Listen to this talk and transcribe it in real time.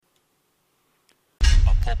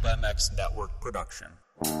Pulp MX Network production.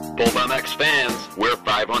 Pulp MX fans, we're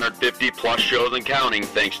 550 plus shows and counting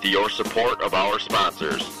thanks to your support of our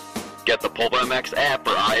sponsors. Get the Pulp MX app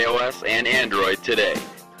for iOS and Android today.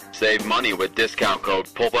 Save money with discount code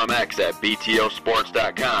PulpMX at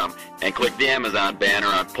BTOsports.com and click the Amazon banner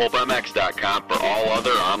on PulpMX.com for all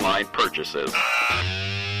other online purchases.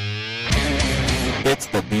 It's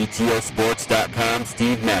the BTOsports.com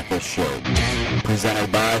Steve Matthes Show,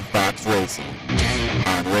 presented by Fox Racing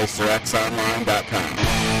on RacerXOnline.com.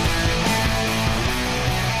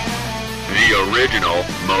 The original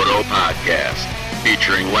Moto Podcast,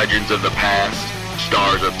 featuring legends of the past,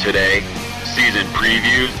 stars of today, season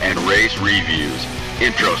previews and race reviews,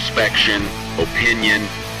 introspection, opinion,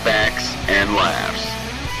 facts, and laughs.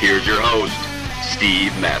 Here's your host,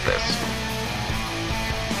 Steve Matthes.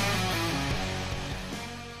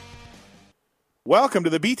 Welcome to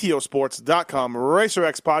the BTOsports.com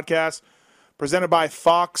RacerX podcast, presented by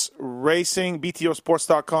Fox Racing.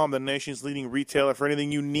 BTOsports.com, the nation's leading retailer for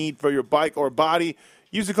anything you need for your bike or body.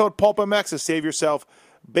 Use the code PulpMX to save yourself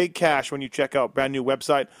big cash when you check out. Brand new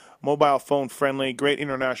website, mobile phone friendly, great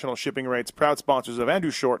international shipping rates. Proud sponsors of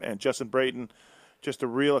Andrew Short and Justin Brayton. Just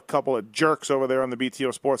a couple of jerks over there on the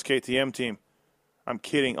BTO Sports KTM team. I'm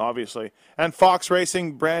kidding, obviously. And Fox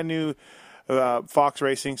Racing, brand new Fox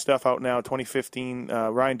Racing stuff out now, 2015.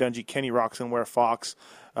 Ryan Dungey, Kenny Roczen wear Fox.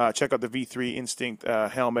 Check out the V3 Instinct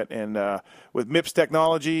helmet and with MIPS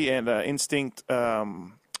technology and Instinct,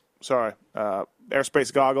 airspace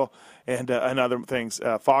goggle and other things.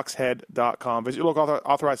 Foxhead.com. Visit your local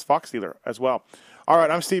authorized Fox dealer as well. All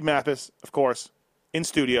right, I'm Steve Matthes, of course, in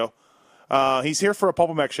studio. He's here for a Pulp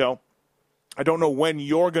MX show. I don't know when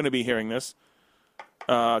you're going to be hearing this.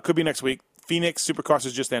 Could be next week. Phoenix Supercross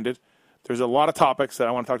has just ended. There's a lot of topics that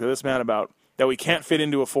I want to talk to this man about that we can't fit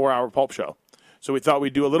into a 4-hour Pulp show. So we thought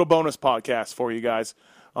we'd do a little bonus podcast for you guys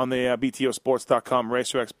on the BTOsports.com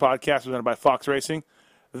RacerX podcast presented by Fox Racing.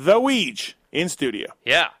 The Weege in studio.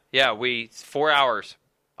 Yeah, 4 hours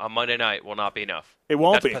on Monday night will not be enough. It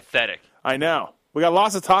won't be. That's pathetic. I know. We got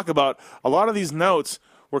lots to talk about. A lot of these notes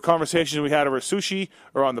were conversations we had over sushi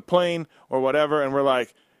or on the plane or whatever, and we're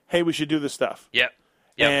like, hey, we should do this stuff. Yep.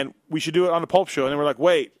 And we should do it on the Pulp show. And then we're like,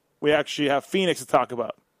 wait, we actually have Phoenix to talk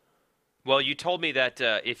about. Well, you told me that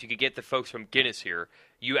if you could get the folks from Guinness here,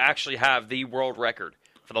 you actually have the world record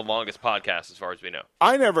for the longest podcast as far as we know.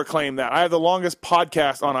 I never claimed that. I have the longest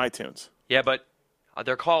podcast on iTunes. Yeah, but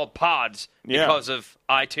they're called pods because of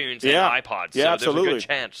iTunes and iPods. Yeah, so absolutely. There's a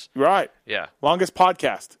good chance. Right. Yeah. Longest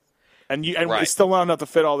podcast. And right. It's still not enough to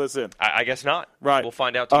fit all this in. I guess not. Right. We'll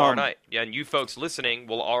find out tomorrow night. Yeah, and you folks listening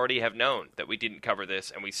will already have known that we didn't cover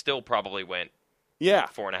this, and we still probably went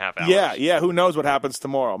 4.5 hours. Yeah. Who knows what happens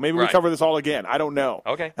tomorrow? Maybe we cover this all again. I don't know.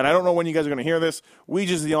 Okay. And I don't know when you guys are going to hear this. Weege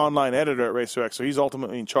is the online editor at RacerX, so he's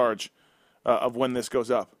ultimately in charge of when this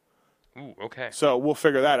goes up. Ooh, okay. So we'll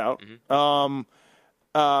figure that out.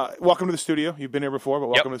 Mm-hmm. Welcome to the studio. You've been here before, but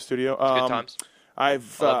welcome to the studio. Good times. I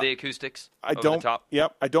love the acoustics. I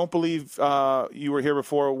don't believe you were here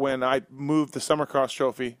before when I moved the Summercross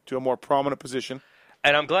trophy to a more prominent position.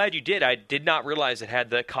 And I'm glad you did. I did not realize it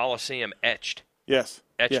had the Coliseum etched. Yes.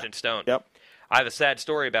 Etched in stone. Yep. I have a sad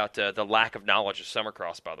story about the lack of knowledge of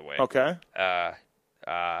Summercross, by the way. Okay.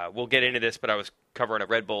 We'll get into this, but I was covering a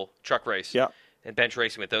Red Bull truck race and bench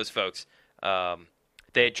racing with those folks.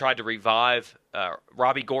 They had tried to revive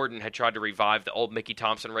Robbie Gordon had tried to revive the old Mickey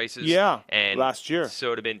Thompson races. Yeah, and last year. So it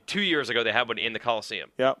would have been 2 years ago they had one in the Coliseum.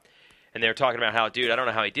 Yep. And they were talking about how, dude, I don't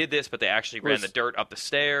know how he did this, but they actually ran the dirt up the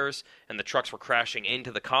stairs, and the trucks were crashing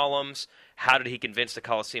into the columns. How did he convince the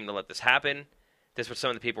Coliseum to let this happen? This is what some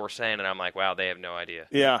of the people were saying, and I'm like, wow, they have no idea.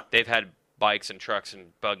 Yeah. They've had bikes and trucks and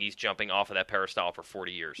buggies jumping off of that peristyle for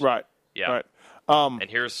 40 years. Right. Yeah. Right. And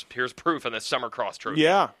here's proof on the Summercross trophy.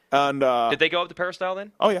 Yeah. And did they go up the peristyle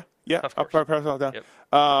then? Oh, yeah. Yeah, of up course. peristyle down. Yep.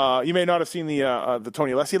 You may not have seen the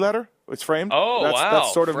Tony Alessi letter. It's framed. Oh, wow.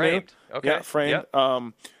 That's sort of framed. new. Okay. Yeah, framed.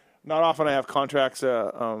 Yep. Not often I have contracts,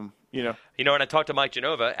 and I talked to Mike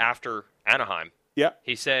Genova after Anaheim. Yeah.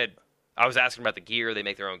 He said, I was asking about the gear. They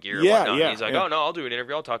make their own gear and Yeah, whatnot. yeah, And he's like, oh, no, I'll do an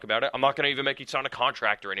interview. I'll talk about it. I'm not going to even make you sign a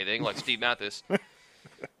contract or anything like Steve Matthes.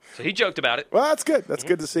 So he joked about it. Well, that's good. That's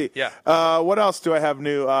good to see. Yeah. What else do I have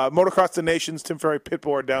new? Motocross the Nations, Tim Ferry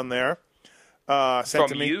pitboard down there. Sent From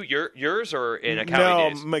to me. yours, or in a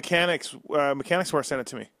Cowie Days? No, Mechanics were sent it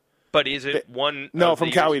to me. But is it one? No, of from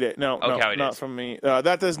the Cowie years? Day. No, Cowie not Days. from me.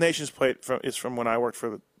 That Nations plate is from when I worked for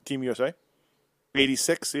the Team USA.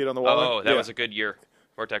 86, see it on the wall. Oh, that was a good year.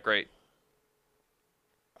 Worked out great.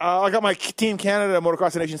 I got my Team Canada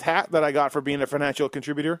Motocross the Nations hat that I got for being a financial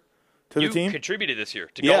contributor to the team. You contributed this year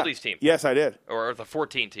to Goldie's team. Yes, I did. Or the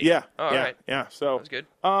 14 team. Yeah. Oh, all right. Yeah. So that's good.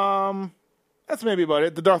 That's maybe about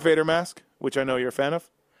it. The Darth Vader mask, which I know you're a fan of.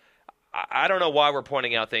 I don't know why we're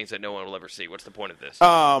pointing out things that no one will ever see. What's the point of this?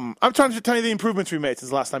 I'm trying to tell you the improvements we made since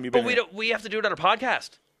the last time you've been here. But we have to do it on a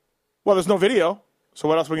podcast. Well, there's no video, so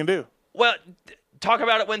what else we can do? Well, talk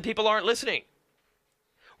about it when people aren't listening.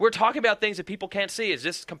 We're talking about things that people can't see. Is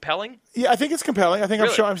this compelling? Yeah, I think it's compelling. I think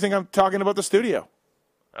Really? I'm talking about the studio.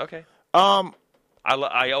 Okay.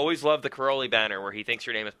 I always love the Caroli banner where he thinks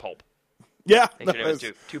your name is Pulp. Yeah. Thinks your name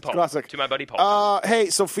is to Pulp. Classic. To my buddy Pulp. Hey,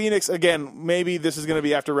 so Phoenix, again, maybe this is going to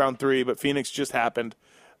be after round 3, but Phoenix just happened.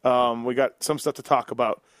 We got some stuff to talk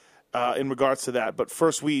about in regards to that. But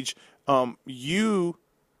first, Weege, you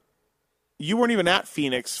weren't even at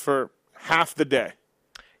Phoenix for half the day.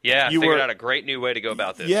 Yeah, I figured out a great new way to go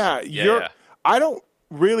about this. Yeah. I don't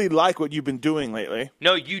really like what you've been doing lately.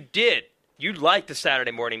 No, you did. You liked the Saturday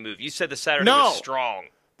morning move. You said the Saturday was strong.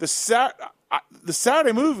 The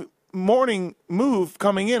Saturday morning move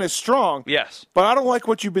coming in is strong. Yes. But I don't like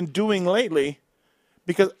what you've been doing lately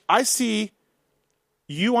because I see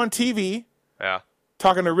you on TV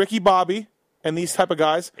talking to Ricky Bobby and these type of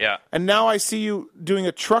guys. Yeah. And now I see you doing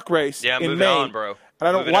a truck race in Maine. On, bro. And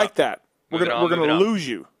I don't like that. We're going to lose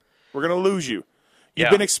you. We're going to lose you. You've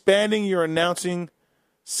been expanding your announcing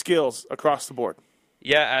skills across the board.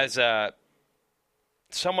 Yeah, as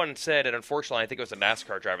someone said, and unfortunately I think it was a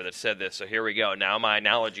NASCAR driver that said this, so here we go. Now my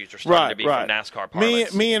analogies are starting to be from NASCAR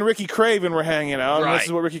parlance. Me and Ricky Craven were hanging out, and this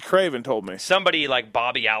is what Ricky Craven told me. Somebody like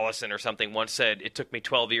Bobby Allison or something once said, it took me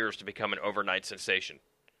 12 years to become an overnight sensation.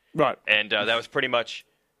 Right. And that was pretty much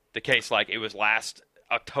the case. Like, it was last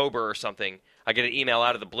October or something. I get an email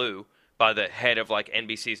out of the blue by the head of like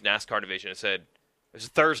NBC's NASCAR division and said, it was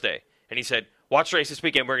Thursday, and he said, watch the race this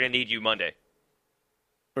weekend, we're going to need you Monday.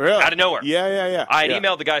 Really? Out of nowhere. Yeah. I had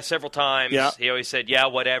emailed the guy several times. Yeah. He always said, yeah,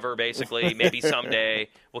 whatever, basically. Maybe someday.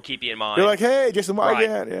 We'll keep you in mind. You're like, hey, Jason Right.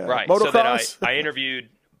 Yeah. Right. Motocross. So then I interviewed,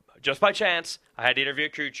 just by chance, I had to interview a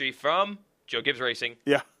crew chief from Joe Gibbs Racing.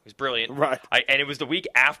 Yeah. It was brilliant. Right. And it was the week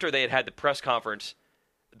after they had the press conference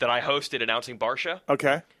that I hosted announcing Barsha.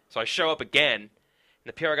 Okay. So I show up again, and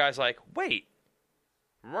the PR guy's like, wait,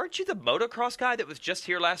 weren't you the motocross guy that was just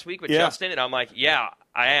here last week with Justin? And I'm like, yeah,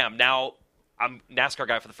 I am. Now I'm NASCAR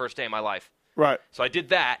guy for the first day in my life. Right. So I did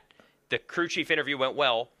that. The crew chief interview went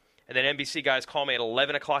well. And then NBC guys called me at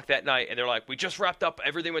 11 o'clock that night, and they're like, we just wrapped up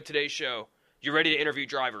everything with today's show. You're ready to interview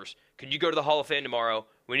drivers. Can you go to the Hall of Fame tomorrow?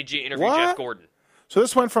 We need you to interview Jeff Gordon. So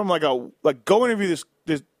this went from go interview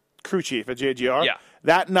this crew chief at JGR. Yeah.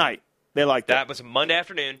 That night, they liked that. That was Monday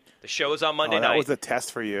afternoon. The show was on Monday night. That was a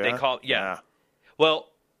test for you. They called, Well,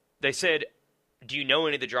 they said, do you know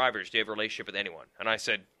any of the drivers? Do you have a relationship with anyone? And I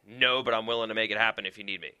said, no, but I'm willing to make it happen if you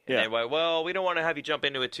need me. And they went, well, we don't want to have you jump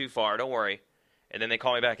into it too far. Don't worry. And then they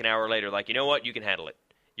call me back an hour later like, you know what? You can handle it.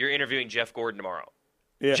 You're interviewing Jeff Gordon tomorrow.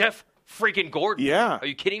 Yeah. Jeff freaking Gordon. Yeah. Are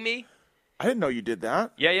you kidding me? I didn't know you did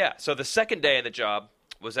that. Yeah. So the second day of the job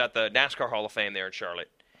was at the NASCAR Hall of Fame there in Charlotte.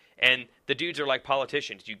 And the dudes are like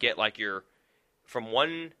politicians. You get like from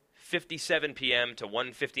 1:57 p.m. to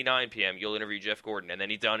 1:59 p.m., you'll interview Jeff Gordon. And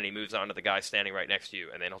then he's done and he moves on to the guy standing right next to you.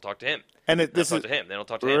 And then he'll talk to him. And Then he'll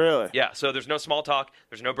talk to him. Really? Yeah. So there's no small talk.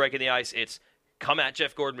 There's no breaking the ice. It's come at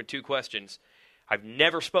Jeff Gordon with 2 questions. I've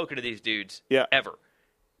never spoken to these dudes ever.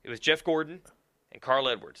 It was Jeff Gordon and Carl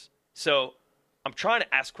Edwards. So I'm trying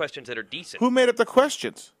to ask questions that are decent. Who made up the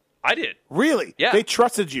questions? I did. Really? Yeah. They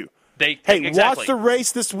trusted you. Exactly. Watch the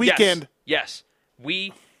race this weekend. Yes.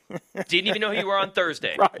 We didn't even know who you were on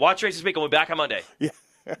Thursday. Right. Watch race this weekend. We'll be back on Monday. Yeah.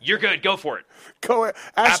 You're good. Go for it. Go ask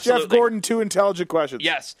Absolutely. Jeff Gordon 2 intelligent questions.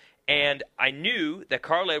 Yes. And I knew that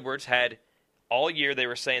Carl Edwards had all year they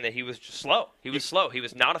were saying that he was just slow. He was slow. He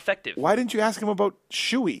was not effective. Why didn't you ask him about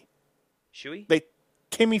Shuey? Shuey?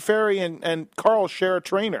 Timmy Ferry and Carl share a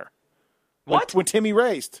trainer. What? When Timmy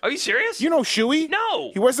raced. Are you serious? You know Shuey?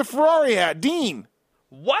 No. He wears a Ferrari hat. Dean.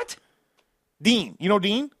 What? Dean. You know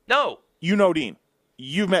Dean? No. You know Dean.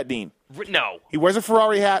 You've met Dean. No. He wears a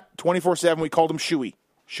Ferrari hat 24/7. We called him Shuey.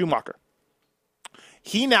 Schumacher.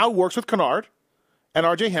 He now works with Kennard and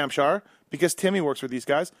R.J. Hampshire because Timmy works with these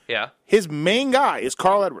guys. Yeah. His main guy is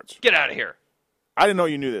Carl Edwards. Get out of here. I didn't know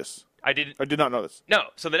you knew this. I did not know this. No.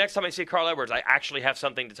 So the next time I see Carl Edwards, I actually have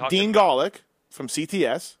something to talk to him Dean about. Golick from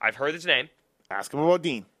CTS. I've heard his name. Ask him about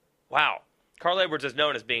Dean. Wow. Carl Edwards is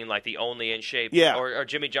known as being like the only in shape. Yeah. Or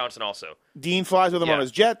Jimmy Johnson also. Dean flies with him on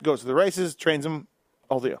his jet, goes to the races, trains him,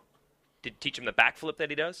 all deal. Did teach him the backflip that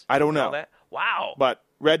he does? I don't know. All that? Wow. But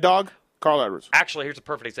Red Dog, Carl Edwards. Actually, here's a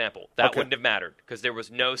perfect example. That wouldn't have mattered because there was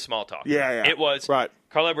no small talk. Yeah. It was right.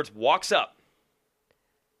 Carl Edwards walks up,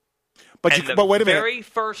 But but wait a minute. Very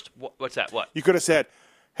first, what's that? What you could have said?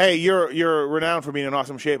 Hey, you're renowned for being in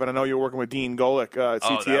awesome shape, and I know you're working with Dean Golick at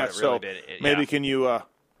CTS. That would really maybe can you? I'm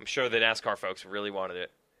sure the NASCAR folks really wanted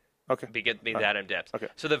it. Okay. Be that in depth. Okay.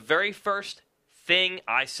 So the very first thing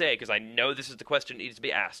I say, because I know this is the question that needs to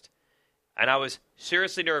be asked, and I was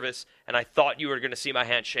seriously nervous, and I thought you were going to see my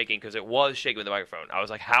hand shaking because it was shaking with the microphone. I was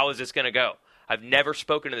like, how is this going to go? I've never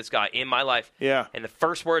spoken to this guy in my life. Yeah. And the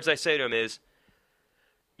first words I say to him is,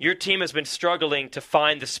 your team has been struggling to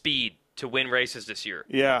find the speed to win races this year.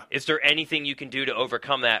 Yeah. Is there anything you can do to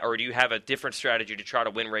overcome that, or do you have a different strategy to try to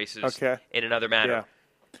win races in another manner? Yeah.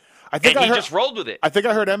 He just rolled with it. I think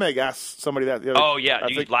I heard Emig ask somebody that the other. Oh, yeah.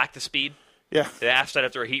 Do you lack the speed? Yeah. They asked that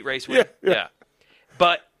after a heat race win? Yeah.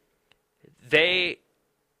 But the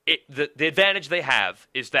advantage they have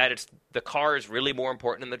is that the car is really more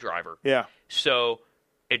important than the driver. Yeah. So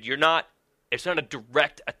it's not a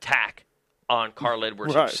direct attack on Carl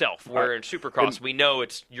Edwards himself. Where in Supercross, we know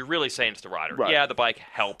you're really saying it's the rider. Right. Yeah, the bike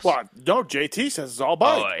helps. Well, no, JT says it's all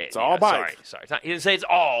bike. It's all bike. Sorry. He didn't say it's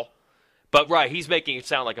all. But, he's making it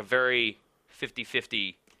sound like a very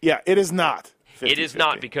 50-50. Yeah, it is not 50-50. It is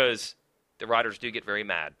not, because the riders do get very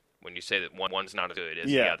mad when you say that one's not as good as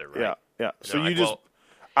the other, right? Yeah. So you just,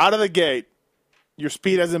 out of the gate, your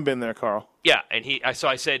speed hasn't been there, Carl. Yeah, and I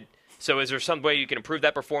said, so is there some way you can improve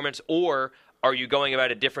that performance, or are you going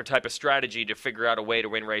about a different type of strategy to figure out a way to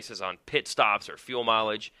win races on pit stops or fuel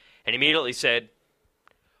mileage? And he immediately said,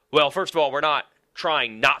 well, first of all, we're not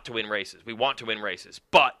trying not to win races. We want to win races.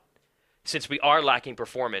 But since we are lacking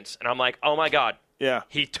performance, and I'm like, oh, my God. Yeah.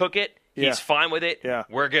 He took it. He's fine with it. Yeah.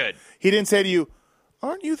 We're good. He didn't say to you,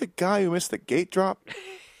 aren't you the guy who missed the gate drop?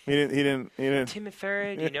 He didn't. Tim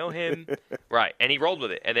Farrad, you know him. Right. And he rolled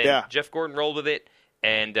with it. And then Jeff Gordon rolled with it.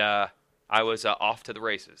 And I was off to the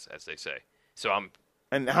races, as they say. So I'm.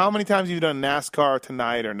 And how many times have you done NASCAR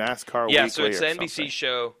Tonight or NASCAR Weekly? Yeah, so it's the NBC something?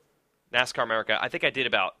 show, NASCAR America. I think I did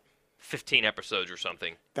about 15 episodes or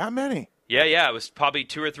something. That many? Yeah. It was probably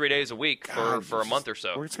 2 or 3 days a week for a month or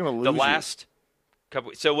so. We're just going to lose the last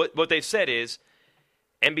couple. So what they've said is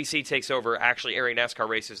NBC takes over actually airing NASCAR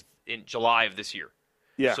races in July of this year.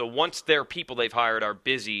 Yeah. So once their people they've hired are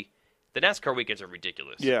busy, the NASCAR weekends are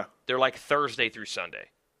ridiculous. Yeah. They're like Thursday through Sunday.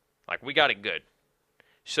 Like, we got it good.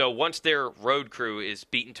 So once their road crew is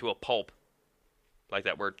beaten to a pulp, like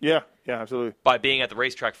that word. Yeah, absolutely. By being at the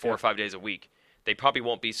racetrack 4 or 5 days a week, they probably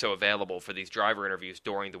won't be so available for these driver interviews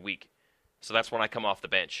during the week. So that's when I come off the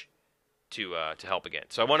bench to help again.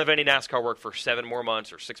 So I won't have any NASCAR work for 7 more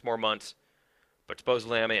months or 6 more months, but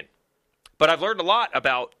supposedly I'm in. But I've learned a lot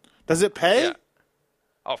about. Does it pay? Yeah.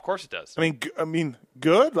 Oh, of course it does. I mean,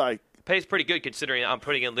 good. Like, it pays pretty good considering I'm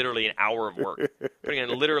putting in literally an hour of work.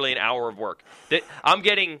 I'm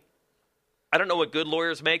getting. I don't know what good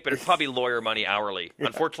lawyers make, but it's probably lawyer money hourly. Yeah.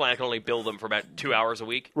 Unfortunately, I can only bill them for about 2 hours a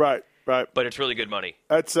week. Right. But it's really good money.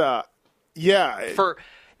 That's I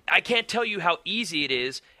can't tell you how easy it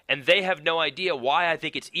is, and they have no idea why I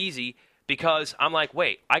think it's easy, because I'm like,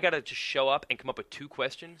 wait, I got to just show up and come up with 2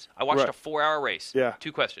 questions? I watched a 4-hour race. Yeah.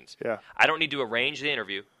 2 questions. Yeah. I don't need to arrange the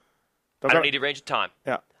interview. I don't need to arrange the time.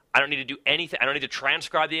 Yeah. I don't need to do anything. I don't need to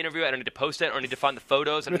transcribe the interview. I don't need to post it. I don't need to find the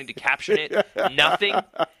photos. I don't need to caption it. Nothing.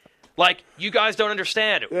 Like, you guys don't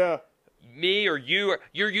understand. Yeah. Me or you,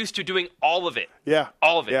 you're used to doing all of it. Yeah.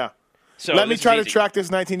 All of it. Yeah. So let me try to track this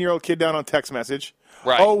 19-year-old kid down on text message.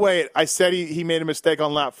 Right. Oh, wait, I said he made a mistake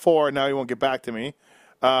on lap 4, and now he won't get back to me.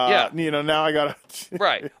 Now I got to.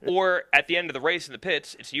 Right. Or at the end of the race in the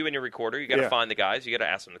pits, it's you and your recorder. You got to find the guys. You got to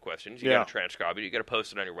ask them the questions. You got to transcribe it. You got to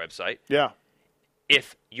post it on your website. Yeah.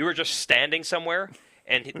 If you were just standing somewhere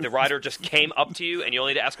and the rider just came up to you and you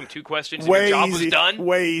only had to ask him 2 questions and your job was done.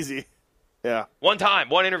 Way easy. Yeah. One time,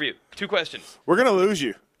 1 interview, 2 questions. We're going to lose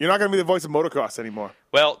you. You're not going to be the voice of motocross anymore.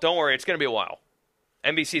 Well, don't worry. It's going to be a while.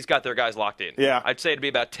 NBC's got their guys locked in. Yeah. I'd say it'd be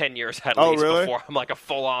about 10 years at least before I'm like a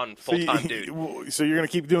full-time dude. So you're going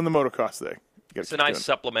to keep doing the motocross thing. It's a nice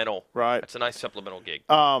supplemental. Right. It's a nice supplemental gig.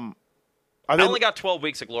 I only got 12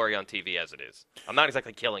 weeks of glory on TV as it is. I'm not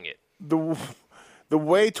exactly killing it. The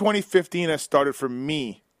way 2015 has started for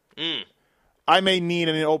me, I may need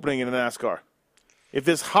an opening in NASCAR. If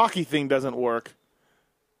this hockey thing doesn't work,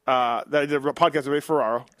 the podcast with Ray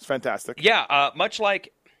Ferraro is fantastic. Yeah, much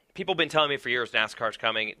like people have been telling me for years NASCAR's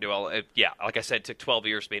coming. Well, like I said, it took 12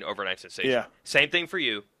 years to be an overnight sensation. Yeah. Same thing for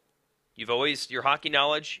you. You've always, your hockey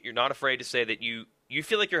knowledge, you're not afraid to say that you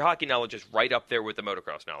feel like your hockey knowledge is right up there with the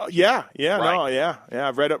motocross knowledge.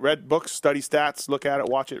 I've read books, study stats, look at it,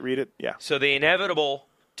 watch it, read it. Yeah. So the inevitable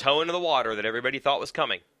toe into the water that everybody thought was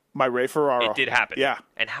coming. My Ray Ferraro. It did happen. Yeah.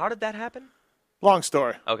 And how did that happen? Long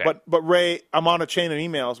story. Okay. But Ray, I'm on a chain of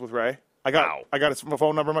emails with Ray. I got his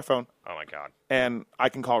phone number on my phone. Oh, my God. And I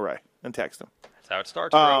can call Ray and text him. That's how it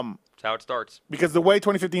starts, bro. That's how it starts. Because the way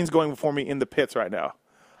 2015 is going for me in the pits right now,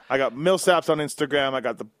 I got Millsaps on Instagram. I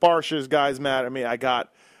got the Barshers guys mad at me. I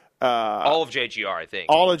got all of JGR, I think.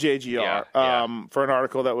 All of JGR for an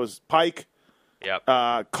article that was Pike.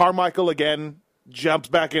 Yep. Carmichael again jumps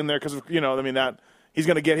back in there because that he's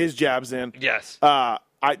going to get his jabs in. Yes. I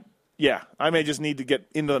may just need to get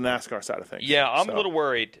into the NASCAR side of things. Yeah, I'm a little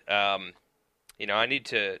worried. I need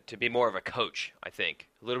to be more of a coach, I think.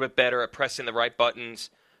 A little bit better at pressing the right buttons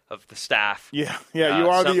of the staff. Yeah,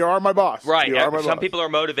 you are my boss. Right. Some people are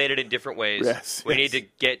motivated in different ways. Yes. We need to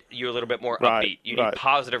get you a little bit more upbeat. You need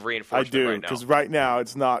positive reinforcement I do, right now. because right now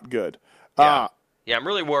it's not good. Yeah. I'm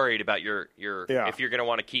really worried about your if you're going to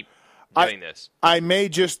want to keep doing this. I may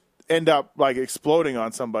just end up like exploding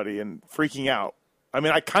on somebody and freaking out. I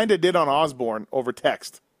mean, I kind of did on Osborne over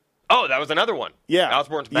text. Oh, that was another one. Yeah,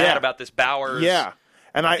 Osborne's mad about this Bowers. Yeah,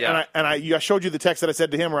 and I showed you the text that I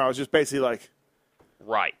said to him where I was just basically like,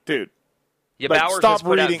 right, dude. Yeah, like, Bowers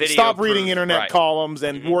stop reading internet columns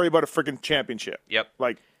and worry about a freaking championship. Yep.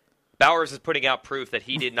 Like Bowers is putting out proof that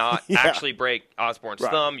he did not actually break Osborne's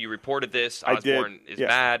thumb. You reported this. Osborne is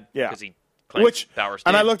mad because he claims Bowers did.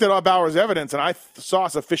 And I looked at Bowers' evidence and I saw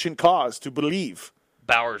sufficient cause to believe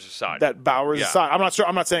Bowers' side. That Bowers' side. I'm not sure.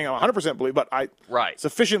 I'm not saying I 100% believe, but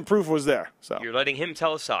sufficient proof was there. So you're letting him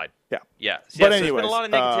tell his side. Yeah. Yeah. But anyways, there's been a lot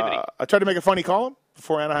of negativity. I tried to make a funny column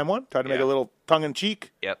before Anaheim won. Tried to make a little tongue in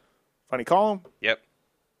cheek. Yep. Funny column. Yep.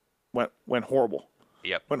 Went horrible.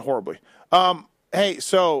 Yep. Went horribly. Hey,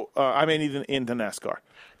 so I may need into NASCAR.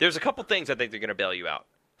 There's a couple things I think they're going to bail you out.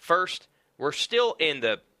 First, we're still in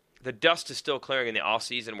the dust is still clearing in the off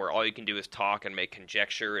season where all you can do is talk and make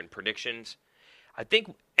conjecture and predictions. I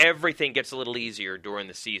think everything gets a little easier during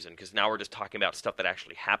the season because now we're just talking about stuff that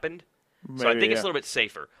actually happened. So I think it's a little bit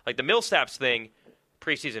safer. Like the Millsaps thing,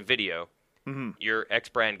 preseason video, your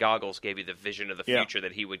X-brand goggles gave you the vision of the future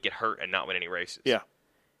that he would get hurt and not win any races. Yeah.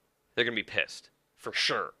 They're going to be pissed, for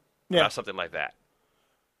sure, about something like that.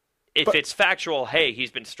 If it's factual, hey,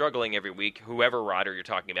 he's been struggling every week, whoever rider you're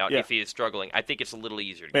talking about, if he is struggling, I think it's a little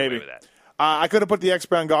easier to get away with that. I could have put the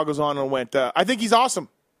X-brand goggles on and went, I think he's awesome.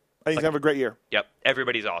 I think he's having a great year. Yep,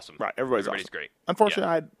 everybody's awesome. Right, everybody's awesome. Great.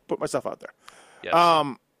 Unfortunately, I put myself out there. Yes.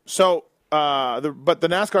 But the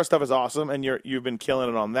NASCAR stuff is awesome, and you've been killing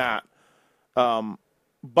it on that.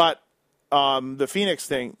 But the Phoenix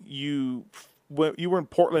thing, you were in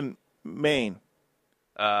Portland, Maine.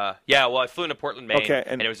 I flew into Portland, Maine,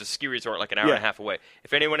 and it was a ski resort like an hour and a half away.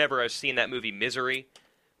 If anyone ever has seen that movie Misery,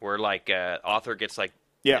 where like author gets like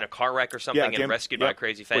in a car wreck or something and rescued by a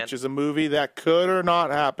crazy fan. Which is a movie that could or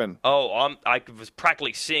not happen. Oh, I was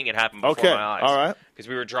practically seeing it happen before my eyes. All right. Because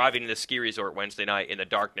we were driving to the ski resort Wednesday night in the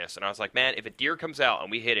darkness, and I was like, man, if a deer comes out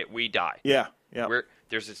and we hit it, we die. Yeah.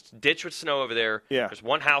 There's this ditch with snow over there. Yeah. There's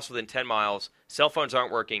one house within 10 miles. Cell phones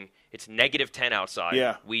aren't working. It's -10 outside.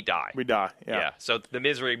 Yeah. We die. Yeah. So the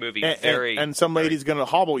Misery movie, and some lady's going to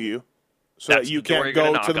hobble you so that you can't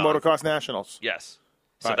go to the Motocross Nationals. Yes.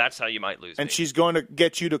 So that's how you might lose. And she's going to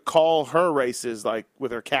get you to call her races like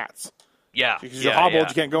with her cats. Yeah. Because you're hobbled,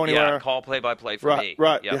 you can't go anywhere. Yeah, call play-by-play for me.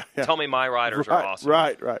 Right. Yeah. Tell me my riders are awesome.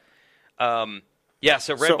 Right.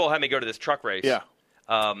 So Red Bull had me go to this truck race. Yeah.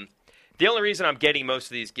 The only reason I'm getting most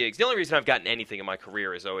of these gigs, the only reason I've gotten anything in my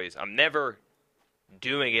career is always I'm never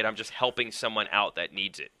doing it. I'm just helping someone out that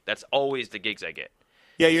needs it. That's always the gigs I get.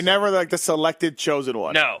 Yeah, you're never like the selected, chosen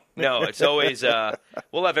one. No. It's always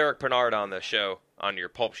we'll have Eric Bernard on the show, on your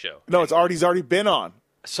Pulp show. No, he's already been on.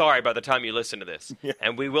 Sorry, by the time you listen to this. Yeah.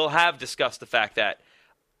 And we will have discussed the fact that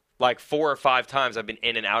like 4 or 5 times I've been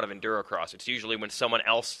in and out of Endurocross. It's usually when someone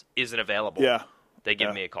else isn't available. Yeah. They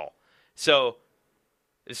give me a call. So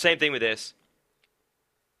the same thing with this.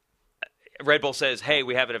 Red Bull says, hey,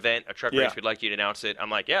 we have an event, a truck race. We'd like you to announce it.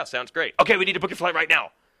 I'm like, yeah, sounds great. Okay, we need to book a flight right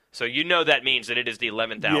now. So you know that means that it is the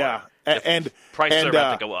 11th hour. Yeah, and prices are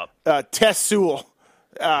about to go up. Tess Sewell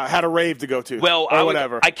had a rave to go to. Well,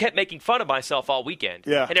 whatever. I kept making fun of myself all weekend.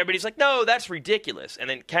 Yeah. And everybody's like, no, that's ridiculous. And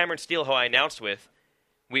then Cameron Steele, who I announced with,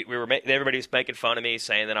 everybody was making fun of me,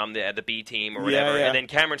 saying that I'm the B team or whatever. Yeah. And then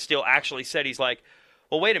Cameron Steele actually said, he's like,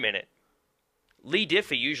 well, wait a minute. Lee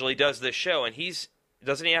Diffie usually does this show, and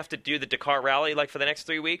doesn't he have to do the Dakar Rally like for the next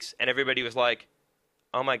 3 weeks? And everybody was like,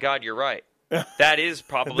 oh my God, you're right. That is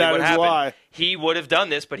probably what happened. Why. He would have done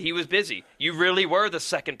this, but he was busy. You really were the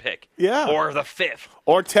second pick. Yeah. Or the 5th.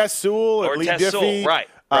 Or Tess Sewell or Lee Tess Diffie. Sewell. Right.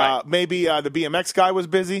 Maybe the BMX guy was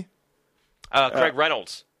busy. Craig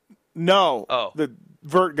Reynolds. No. Oh. The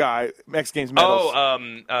vert guy, X Games medals.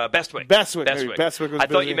 Bestwick. Bestwick was I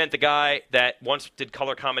thought busy. you meant the guy that once did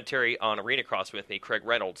color commentary on Arena Cross with me, Craig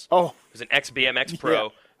Reynolds. Oh. He was an ex-BMX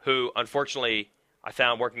pro who, unfortunately, I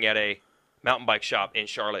found working at a mountain bike shop in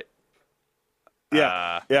Charlotte.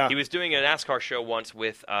 Yeah. He was doing a NASCAR show once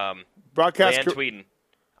with Broadcast Leanne Tweeden.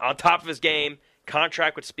 On top of his game,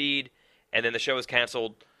 contract with Speed, and then the show was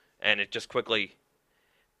canceled, and it just quickly...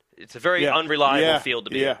 It's a very unreliable field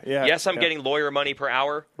to be in. Yes, I'm getting lawyer money per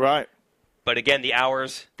hour. Right. But again, the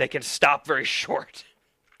hours, they can stop very short.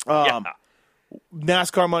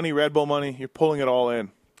 NASCAR money, Red Bull money, you're pulling it all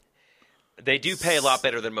in. They do pay a lot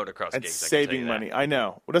better than motocross and gigs. Saving money. I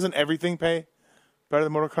know. Well, doesn't everything pay better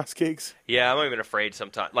than motocross gigs? Yeah, I'm even afraid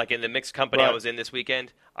sometimes. Like in the mixed company I was in this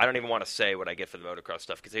weekend, I don't even want to say what I get for the motocross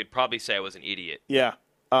stuff because they'd probably say I was an idiot. Yeah.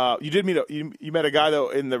 You did meet you met a guy though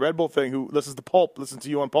in the Red Bull thing who listens to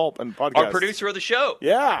you on Pulp and podcasts. Our producer of the show.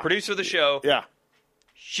 Yeah. Producer of the show. Yeah.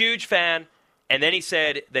 Huge fan. And then he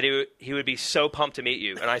said that he would be so pumped to meet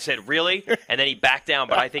you. And I said, really? And then he backed down,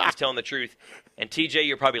 but I think he's telling the truth. And TJ,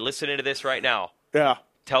 you're probably listening to this right now. Yeah.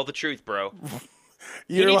 Tell the truth, bro.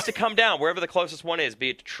 He needs to come down wherever the closest one is,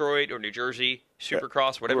 be it Detroit or New Jersey,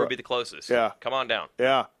 Supercross, whatever would be the closest. Yeah. Come on down.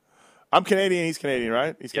 Yeah. I'm Canadian. He's Canadian,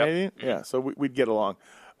 right? He's Canadian? Mm-hmm. Yeah, so we'd get along.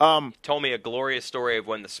 Told me a glorious story of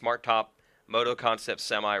when the Smart Top Moto Concept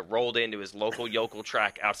Semi rolled into his local yokel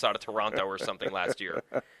track outside of Toronto or something last year.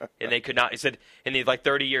 And they could not, he said, in the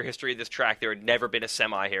 30-year history of this track, there had never been a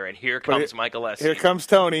semi here. And here comes Michael S. Here comes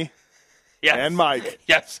Tony and Mike.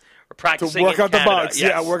 Yes. We're practicing to work in out Canada. the bugs. Yes.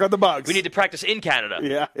 Yeah, work out the bugs. We need to practice in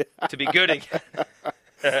Canada to be good in Canada.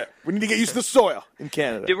 We need to get used to the soil in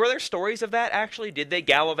Canada. Were there stories of that, actually? Did they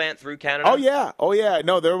gallivant through Canada? Oh, yeah.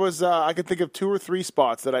 No, there was, I could think of 2 or 3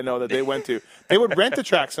 spots that I know that they went to. They would rent the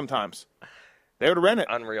track sometimes. They would rent it.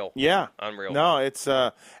 Unreal. Yeah. Unreal. No, it's,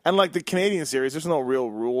 and like the Canadian series, there's no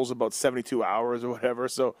real rules about 72 hours or whatever,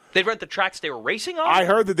 so. They'd rent the tracks they were racing on? I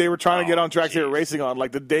heard that they were trying to get on tracks they were racing on,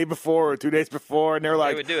 like the day before or 2 days before, and they were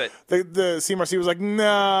like. They would do it. The CMRC was like,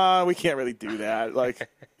 nah, we can't really do that. Like,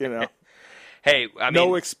 Hey, I mean.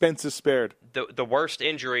 No expenses spared. The worst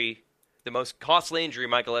injury, the most costly injury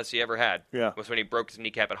Michael Essie ever had was when he broke his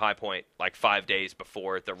kneecap at High Point, like 5 days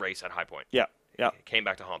before the race at High Point. Yeah. Yeah. It came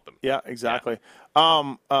back to haunt them. Yeah, exactly.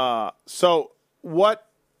 Yeah. So what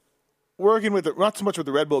working with not so much with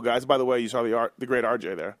the Red Bull guys. By the way, you saw the great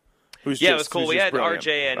RJ there. It was cool. We had brilliant.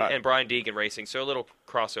 RJ and Brian Deegan racing, so a little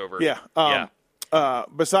crossover. Yeah.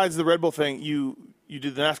 Besides the Red Bull thing, you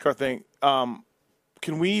did the NASCAR thing.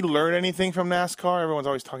 Can we learn anything from NASCAR? Everyone's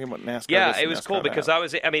always talking about NASCAR. Yeah, it was cool because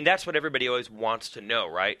that's what everybody always wants to know,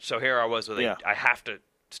 right? So here I was with I have to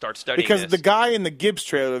start studying because this. the guy in the Gibbs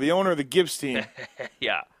trailer, the owner of the Gibbs team,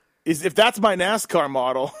 if that's my NASCAR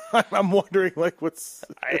model, I'm wondering what's.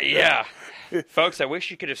 Folks, I wish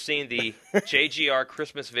you could have seen the JGR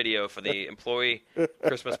Christmas video for the employee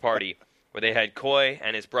Christmas party where they had Coy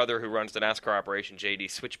and his brother who runs the NASCAR operation, JD,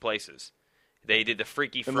 switch places. They did the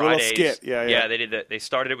Freaky Fridays. Skit. Yeah. They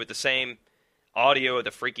started it with the same audio of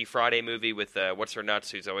the Freaky Friday movie with what's her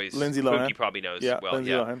nuts, who's always Lindsay Lohan. Pookie probably knows well.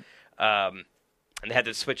 Lindsay Lohan. And they had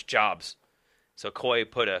to switch jobs. So Coy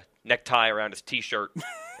put a necktie around his T-shirt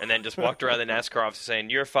and then just walked around the NASCAR office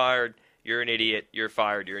saying, "You're fired. You're an idiot. You're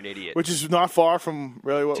fired. You're an idiot." Which is not far from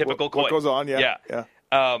really what goes on. Yeah.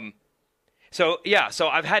 So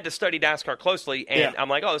I've had to study NASCAR closely, and I'm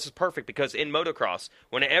like, oh, this is perfect because in motocross,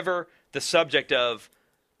 whenever the subject of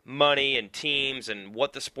money and teams and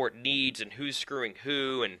what the sport needs and who's screwing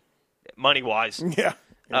who and money-wise,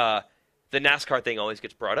 the NASCAR thing always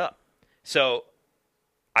gets brought up. So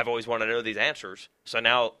I've always wanted to know these answers. So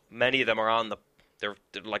now many of them are they're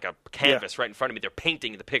like a canvas right in front of me. They're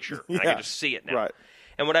painting the picture. And I can just see it now. Right.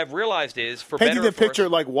 And what I've realized is painting the picture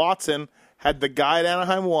like Watson had the guy at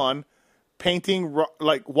Anaheim 1 painting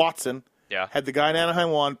like Watson had the guy in Anaheim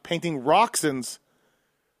 1 painting Roxon's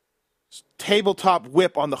tabletop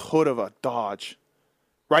whip on the hood of a Dodge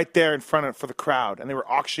right there in front of for the crowd, and they were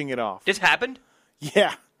auctioning it off. This happened?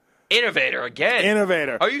 Yeah. Innovator again.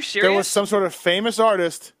 Innovator. Are you serious? There was some sort of famous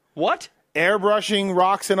artist. What? Airbrushing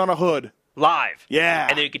Roxon on a hood. Live. Yeah.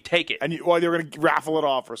 And then you could take it. And they were going to raffle it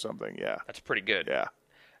off or something. Yeah. That's pretty good.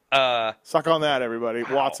 Yeah. Suck on that, everybody.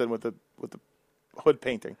 Wow. Watson with the hood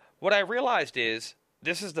painting. What I realized is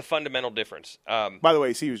this is the fundamental difference. By the way,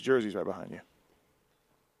 you see whose jersey's right behind you.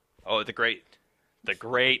 Oh, the great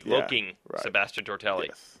looking Sebastian Tortelli.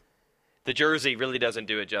 Yes. The jersey really doesn't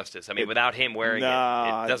do it justice. I mean, without him wearing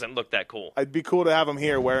it doesn't look that cool. It'd be cool to have him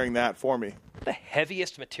here wearing that for me. The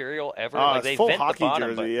heaviest material ever. It's they full vent hockey the bottom,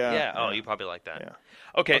 jersey, but, yeah. Oh, you probably like that.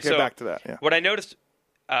 Yeah. Okay, so back to that. Yeah. What I noticed,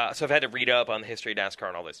 so I've had to read up on the history of NASCAR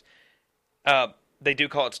and all this. they do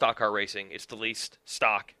call it stock car racing. It's the least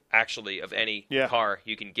stock, actually, of any car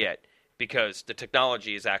you can get because the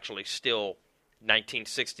technology is actually still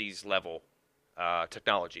 1960s level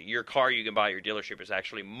technology. Your car you can buy at your dealership is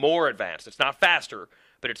actually more advanced. It's not faster,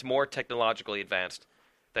 but it's more technologically advanced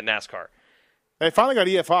than NASCAR. They finally got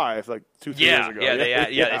EFI like 2-3 years ago.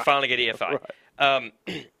 They finally get EFI.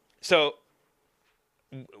 Right. So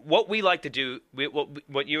what we like to do,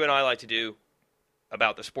 what you and I like to do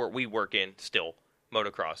about the sport we work in still,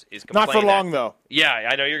 motocross, is complain. Not for long, though. Yeah,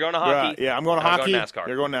 I know you're going to hockey. Yeah, I'm going to hockey. NASCAR.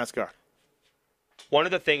 You're going NASCAR. One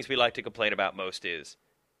of the things we like to complain about most is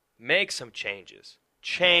make some changes.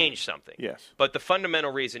 Change something. Yes. But the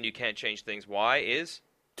fundamental reason you can't change things, why, is?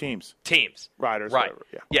 Teams. Right. Riders. Whatever.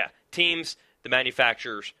 Yeah. Teams, the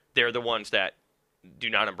manufacturers, they're the ones that do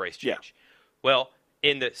not embrace change. Yeah. Well,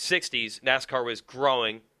 in the 60s, NASCAR was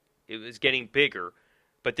growing. It was getting bigger.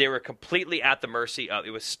 But they were completely at the mercy of,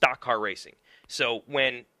 it was stock car racing. So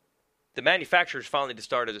when the manufacturers finally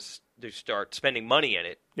started to start spending money in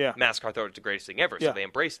it, NASCAR thought it was the greatest thing ever, so they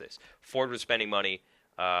embraced this. Ford was spending money,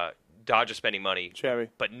 Dodge was spending money. Chevy.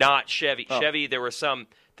 But not Chevy. Oh. Chevy, there were some,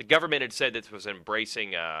 the government had said this was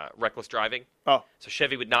embracing reckless driving. Oh. So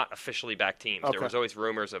Chevy would not officially back teams. Okay. There was always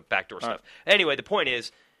rumors of backdoor stuff. Anyway, the point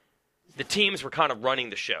is, the teams were kind of running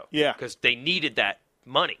the show. Yeah. Because they needed that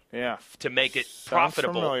money to make it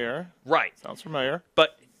profitable. Sounds familiar. Right. Sounds familiar.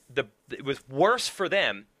 But it was worse for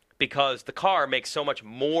them because the car makes so much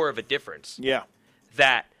more of a difference. Yeah.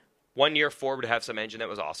 That one year Ford would have some engine that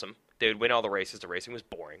was awesome. They would win all the races. The racing was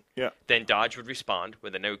boring. Yeah. Then Dodge would respond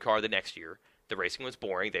with a new car the next year. The racing was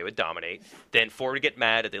boring. They would dominate. Then Ford would get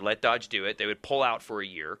mad if they let Dodge do it. They would pull out for a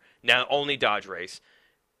year. Now only Dodge race.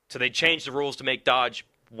 So they changed the rules to make Dodge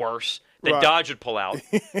worse. Then Dodge would pull out.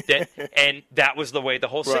 And that was the way the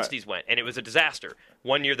whole 60s went. And it was a disaster.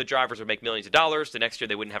 One year the drivers would make millions of dollars. The next year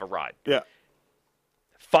they wouldn't have a ride. Yeah.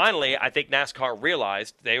 Finally, I think NASCAR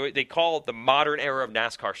realized, they call it the modern era of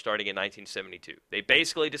NASCAR starting in 1972. They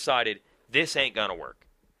basically decided, this ain't going to work.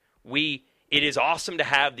 It is awesome to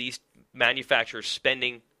have these manufacturers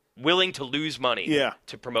willing to lose money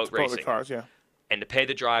to promote racing. The cars, and to pay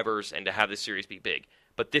the drivers and to have the series be big.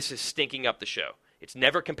 But this is stinking up the show. It's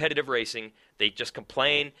never competitive racing. They just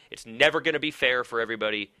complain. It's never going to be fair for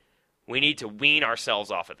everybody. We need to wean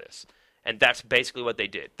ourselves off of this. And that's basically what they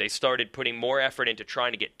did. They started putting more effort into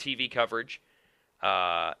trying to get TV coverage.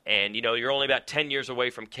 And, you're only about 10 years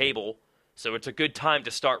away from cable, so it's a good time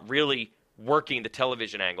to start really working the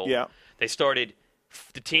television angle. Yeah.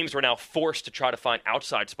 The teams were now forced to try to find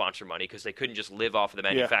outside sponsor money because they couldn't just live off of the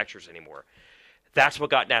manufacturers anymore. That's what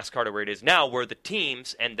got NASCAR to where it is now, where the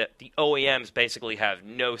teams and the OEMs basically have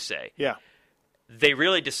no say. Yeah. They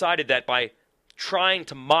really decided that by trying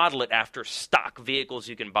to model it after stock vehicles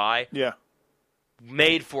you can buy,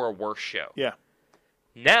 made for a worse show. Yeah.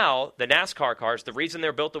 Now, the NASCAR cars, the reason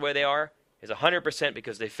they're built the way they are is 100%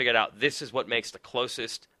 because they figured out this is what makes the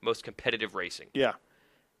closest, most competitive racing. Yeah.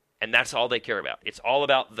 And that's all they care about. It's all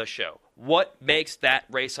about the show. What makes that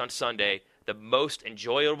race on Sunday the most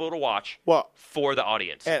enjoyable to watch for the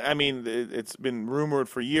audience? And I mean, it's been rumored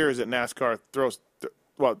for years that NASCAR throws,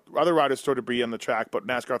 other riders throw debris on the track, but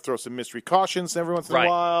NASCAR throws some mystery cautions every once in a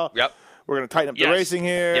while. Yep. We're going to tighten up the racing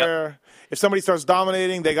here. Yep. If somebody starts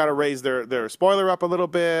dominating, they got to raise their spoiler up a little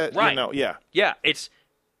bit. Right. Yeah, it's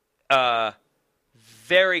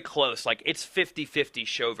very close. Like, it's 50-50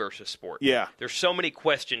 show versus sport. Yeah. There's so many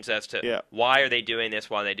questions as to why are they doing this,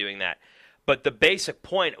 why are they doing that. But the basic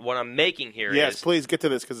point, what I'm making here is... Yes, please get to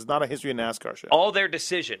this, because it's not a history of NASCAR show. All their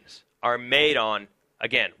decisions are made on,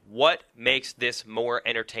 again, what makes this more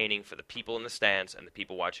entertaining for the people in the stands and the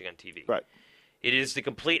people watching on TV. Right. It is the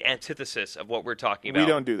complete antithesis of what we're talking about.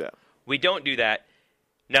 We don't do that. We don't do that.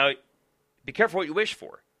 Now, be careful what you wish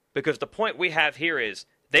for, because the point we have here is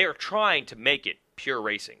they are trying to make it pure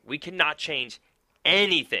racing. We cannot change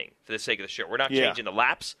anything for the sake of the show. We're not changing the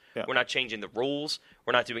laps. Yeah. We're not changing the rules.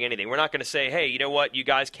 We're not doing anything. We're not going to say, hey, you know what, you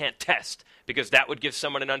guys can't test, because that would give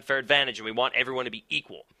someone an unfair advantage, and we want everyone to be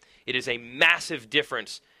equal. It is a massive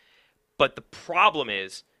difference. But the problem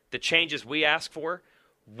is the changes we ask for,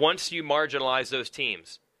 once you marginalize those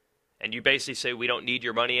teams and you basically say we don't need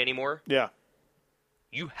your money anymore,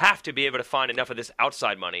 you have to be able to find enough of this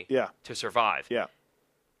outside money to survive. Yeah.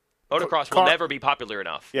 Motocross will never be popular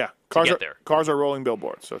enough to get there. Cars are rolling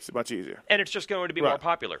billboards, so it's much easier. And it's just going to be more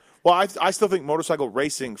popular. Well, I still think motorcycle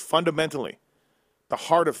racing, fundamentally, the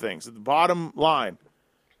heart of things, the bottom line,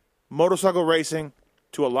 motorcycle racing,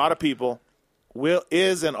 to a lot of people,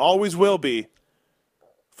 is and always will be,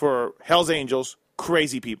 for Hell's Angels,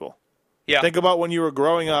 crazy people. Yeah. Think about when you were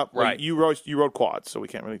growing up. Right. You rode quads, so we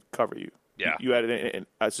can't really cover you. Yeah. You had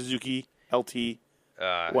a Suzuki LT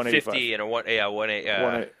 50 and a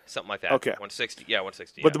 180, something like that. Okay. 160. Yeah,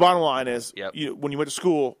 160. But the bottom line is, Yep. When you went to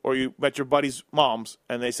school or you met your buddies' moms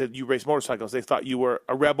and they said you raced motorcycles, they thought you were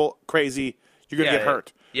a rebel, crazy, you're going to get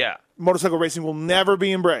hurt. Yeah. Motorcycle racing will never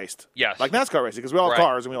be embraced. Yes. Like NASCAR racing, because we all have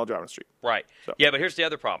cars and we all drive on the street. Right. So. Yeah, but here's the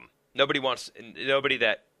other problem. Nobody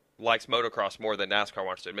that likes motocross more than NASCAR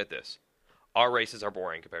wants to admit this. Our races are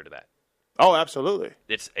boring compared to that. Oh, absolutely.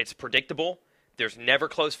 It's predictable. There's never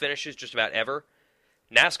close finishes, just about ever.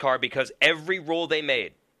 NASCAR, because every rule they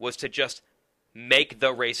made was to just make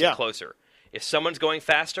the racing closer. If someone's going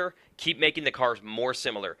faster, keep making the cars more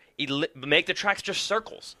similar. Make the tracks just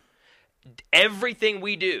circles. Everything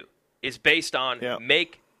we do is based on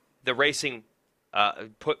make the racing,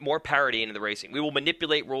 put more parity into the racing. We will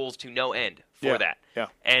manipulate rules to no end for that. Yeah.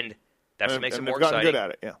 And that's what makes it more gotten exciting. good at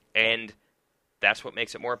it, yeah. And that's what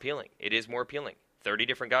makes it more appealing. It is more appealing. 30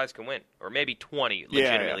 different guys can win, or maybe 20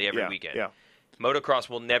 legitimately every weekend. Yeah. Motocross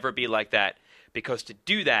will never be like that, because to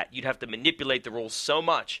do that, you'd have to manipulate the rules so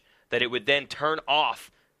much that it would then turn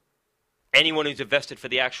off anyone who's invested for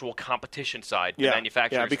the actual competition side, the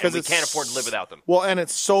manufacturers, because we can't afford to live without them. Well, and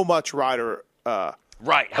it's so much rider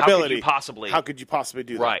right. How ability. How could you possibly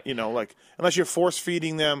do that? Right. Like, unless you're force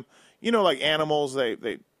feeding them, like animals, they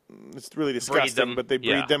it's really disgusting, but they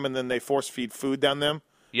breed them and then they force feed food down them.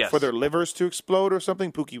 Yes. For their livers to explode or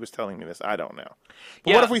something. Pookie was telling me this. I don't know.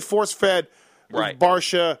 But what if we force-fed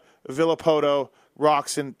Barsha, Villapoto,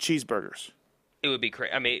 rocks, and cheeseburgers? It would be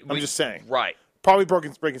crazy. I mean, I'm just saying. Right. Probably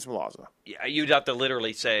breaking some laws, though. Yeah, you'd have to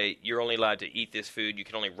literally say, you're only allowed to eat this food, you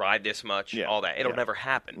can only ride this much, all that. It'll never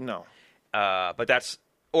happen. No. But that's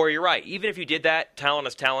 – or you're right. Even if you did that, talent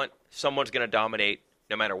is talent. Someone's going to dominate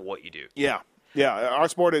no matter what you do. Yeah. Yeah. Our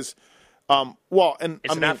sport is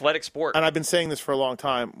it's an athletic sport. And I've been saying this for a long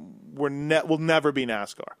time. We'll never be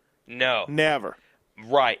NASCAR. No. Never.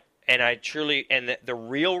 Right. And the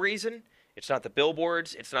real reason, it's not the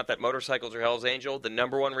billboards, it's not that motorcycles are Hell's Angel. The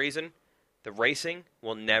number one reason, the racing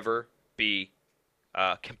will never be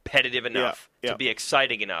competitive enough, to be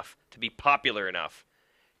exciting enough, to be popular enough,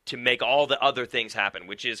 to make all the other things happen,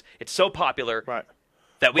 which is, it's so popular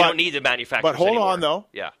that we don't need the manufacturers anymore. But hold anymore. on, though.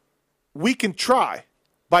 Yeah. We can try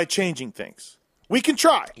by changing things. We can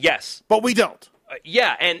try. Yes. But we don't.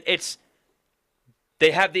 And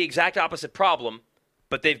they have the exact opposite problem,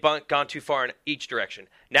 but they've gone too far in each direction.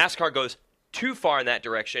 NASCAR goes too far in that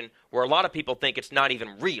direction, where a lot of people think it's not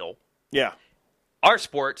even real. Yeah. Our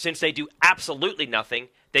sport, since they do absolutely nothing,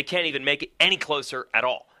 they can't even make it any closer at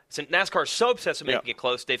all. Since NASCAR is so obsessed with making it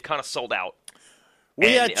close, they've kind of sold out.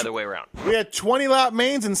 The other way around. We had 20-lap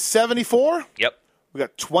mains in 74. Yep. We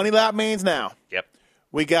got 20-lap mains now. Yep.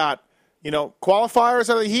 We got, qualifiers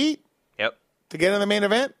out of the heat. Yep. To get in the main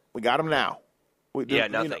event. We got them now.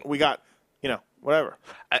 Nothing. We got, whatever.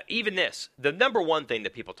 Even this, the number one thing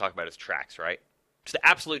that people talk about is tracks, right? It's the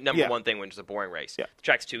absolute number one thing when it's a boring race. Yeah. The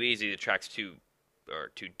track's too easy, the track's too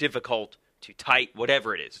difficult, too tight,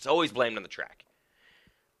 whatever it is. It's always blamed on the track.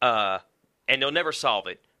 And they'll never solve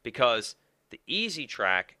it, because the easy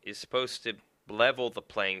track is supposed to level the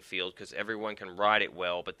playing field because everyone can ride it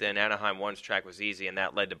well, but then Anaheim 1's track was easy, and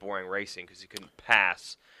that led to boring racing because you couldn't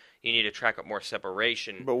pass. You need to track up more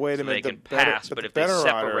separation but wait a so minute, they can pass, but if they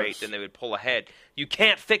separate, then they would pull ahead. You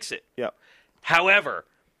can't fix it. Yep. However,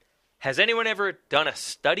 has anyone ever done a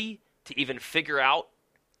study to even figure out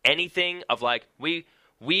anything of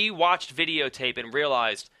we watched videotape and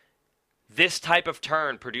realized this type of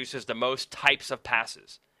turn produces the most types of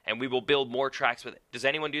passes, and we will build more tracks with it. Does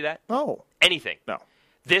anyone do that? No. Anything? No.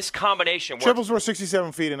 This combination works. Triples were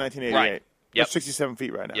 67 feet in 1988. Right. Yep. They're 67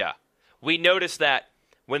 feet right now. Yeah. We noticed that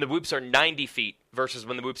when the whoops are 90 feet versus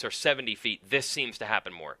when the whoops are 70 feet, this seems to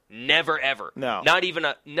happen more. Never, ever. No. Not even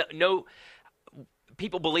no.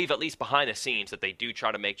 People believe, at least behind the scenes, that they do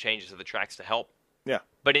try to make changes to the tracks to help. Yeah.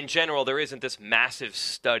 But in general, there isn't this massive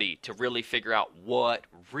study to really figure out what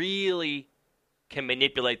really can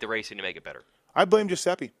manipulate the racing to make it better. I blame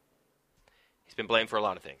Giuseppe. He's been blamed for a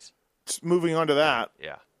lot of things. Moving on to that.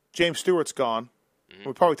 Yeah. James Stewart's gone. Mm-hmm.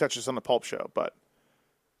 We'll probably touch this on the Pulp Show, but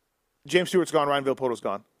James Stewart's gone. Ryan Villapoto's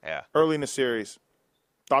gone. Yeah. Early in the series.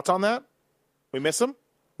 Thoughts on that? We miss him?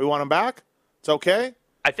 We want him back? It's okay?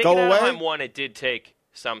 I think in Anaheim 1, it did take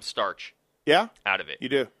some starch out of it. You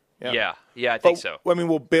do? Yeah, I think so. I mean,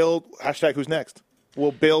 we'll build # who's next.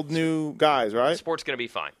 We'll build new guys, right? Sport's going to be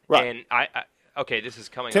fine. Right. And okay, this is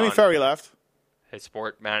coming Timmy on. Ferry left. His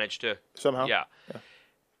sport managed to. Somehow. Yeah.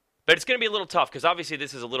 But it's going to be a little tough because obviously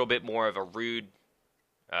this is a little bit more of a rude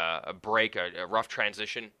a break, a rough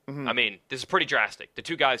transition. Mm-hmm. I mean, this is pretty drastic. The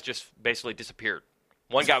two guys just basically disappeared.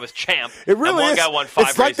 One guy was champ, it really and one is. guy won 5 races.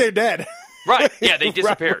 It's like races. they're dead. Right, yeah, they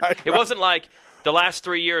disappeared. Right. It wasn't like The last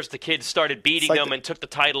 3 years, the kids started beating them and took the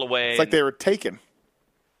title away. It's like they were taken.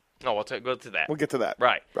 Oh, we'll go to that. We'll get to that.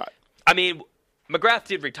 Right. I mean, McGrath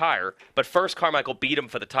did retire, but first Carmichael beat him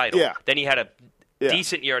for the title. Yeah. Then he had a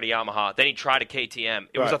decent year at Yamaha. Then he tried a KTM.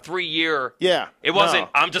 It was a 3-year. Yeah. It wasn't,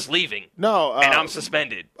 I'm just leaving. No. And I'm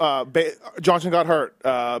suspended. Johnson got hurt.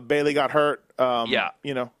 Bailey got hurt.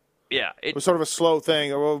 You know. Yeah. It was sort of a slow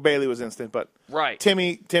thing. Well, Bailey was instant, but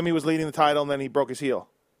Timmy was leading the title, and then he broke his heel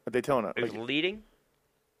at Daytona. He was leading?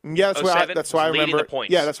 Yeah, that's why I remember. The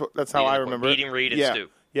points. Yeah, that's how I remember. Beating Reed and Stu.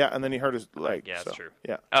 Yeah, and then he hurt his leg. Yeah, that's true.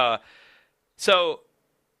 Yeah. So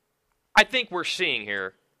I think we're seeing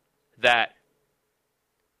here that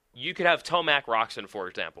you could have Tomac Roczen, for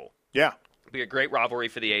example. Yeah. It'd be a great rivalry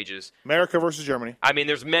for the ages. America versus Germany. I mean,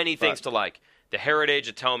 there's many things to like. The heritage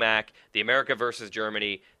of Tomac, the America versus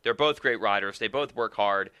Germany. They're both great riders. They both work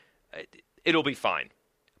hard. It'll be fine.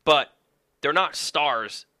 But they're not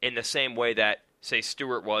stars in the same way that, say,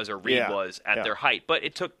 Stewart was or Reed was at their height. But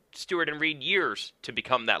it took Stewart and Reed years to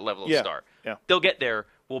become that level of star. Yeah. They'll get there.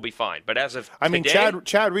 We'll be fine. But as of today... I mean,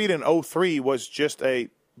 Chad Reed in 03 was just a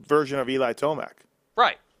version of Eli Tomac.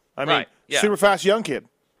 Right. I mean, super fast young kid.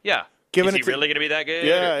 Yeah. Is he really going to be that good?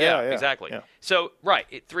 Yeah, exactly. Yeah. So,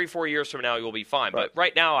 3-4 years from now, you'll be fine. Right. But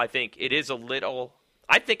right now, I think it is a little...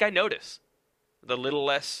 I think I notice the little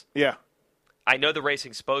less... Yeah. I know the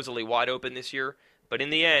racing's supposedly wide open this year, but in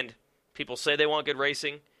the end, people say they want good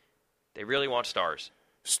racing. They really want stars.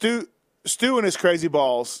 Stu and his crazy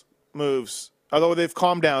balls moves, although they've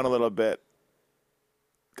calmed down a little bit,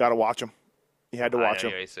 got to watch them. You had to watch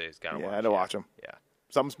them. You had to watch them. Yeah.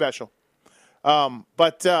 Something special.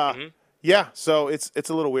 Yeah, so it's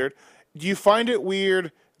a little weird. Do you find it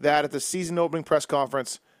weird that at the season opening press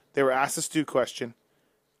conference, they were asked a Stu question?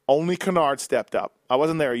 Only Kennard stepped up. I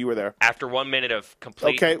wasn't there. You were there. After 1 minute of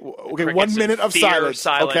complete... Okay, 1 minute of silence.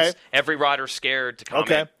 Okay. Every rider scared to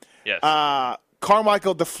comment. Okay. Yes.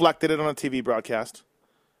 Carmichael deflected it on a TV broadcast.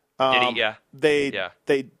 Did he? Yeah.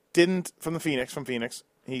 They didn't from Phoenix.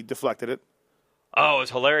 He deflected it. Oh, it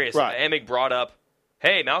was hilarious. Right. Emig brought up,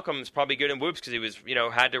 hey, Malcolm's probably good in whoops because he was,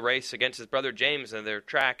 had to race against his brother James in their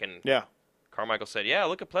track. And Carmichael said, yeah,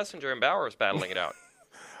 look at Plessinger and Bowers battling it out.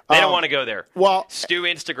 They don't want to go there. Well, Stu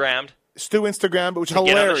Instagrammed, which is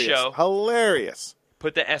hilarious. Get on the show, hilarious.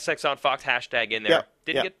 Put the SX on Fox hashtag in there.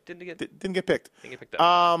 Didn't get picked.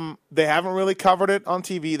 They haven't really covered it on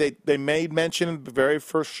TV. They made mention in the very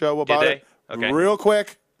first show about it. Okay. Real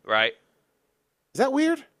quick. Right. Is that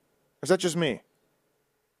weird? Or is that just me?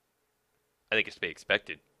 I think it's to be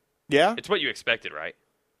expected. Yeah? It's what you expected, right?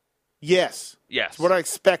 Yes. Yes. It's what I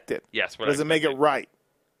expected. Yes. Does it make it right?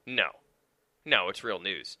 No, it's real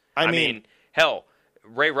news. I mean, hell,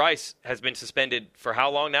 Ray Rice has been suspended for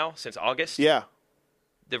how long now? Since August? Yeah.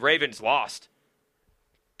 The Ravens lost.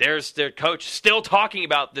 There's their coach still talking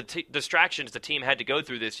about the distractions the team had to go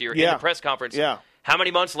through this year in the press conference. Yeah. How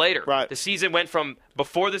many months later? Right. The season went from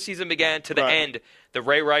before the season began to the end. The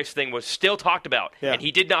Ray Rice thing was still talked about, and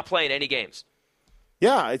he did not play in any games.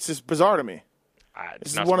 Yeah, it's just bizarre to me.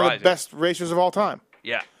 This is one of the best racers of all time.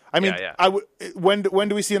 Yeah. I mean, when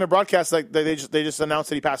do we see in a broadcast like they just announced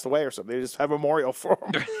that he passed away or something? They just have a memorial for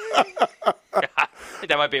him.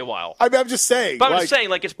 That might be a while. I mean, I'm just saying. But I'm just saying,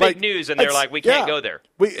 it's big news, and they're like, we can't go there.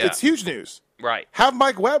 It's huge news. Right. Have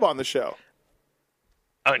Mike Webb on the show.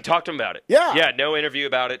 And talk to him about it. Yeah. Yeah, no interview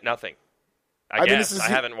about it, nothing. I guess. I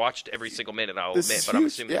haven't watched every single minute, I'll admit, but I'm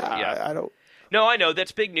assuming. I don't. No, I know.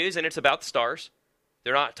 That's big news, and it's about the stars.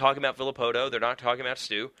 They're not talking about Villopoto. They're not talking about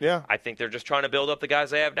Stu. Yeah. I think they're just trying to build up the guys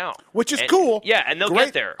they have now. Which is cool. Yeah, and they'll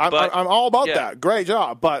get there. I'm all about that. Great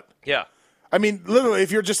job. But, I mean, literally,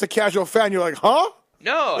 if you're just a casual fan, you're like, huh?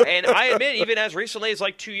 No, and I admit, even as recently as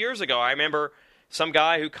 2 years ago, I remember some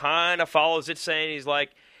guy who kind of follows it saying, he's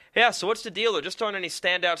like, yeah, so what's the deal? There just aren't any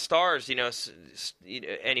standout stars,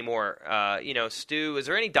 anymore. Stu, is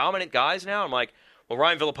there any dominant guys now? I'm like, well,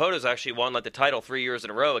 Ryan Villopoto's actually won the title 3 years in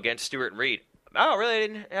a row against Stewart and Reed. Oh,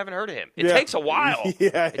 really? I haven't heard of him. It takes a while.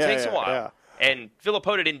 It takes a while. Yeah. And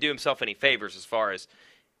Villopoto didn't do himself any favors as far as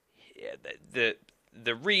the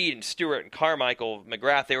Reed and Stewart and Carmichael,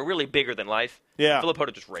 McGrath, they were really bigger than life. Yeah.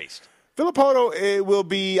 Villopoto just raced. Villopoto will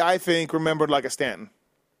be, I think, remembered like a Stanton.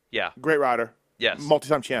 Yeah. Great rider. Yes.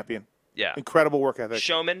 Multi-time champion. Yeah. Incredible work ethic.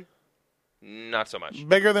 Showman, not so much.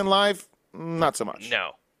 Bigger than life, not so much.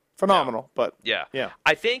 No. Phenomenal, but yeah. Yeah.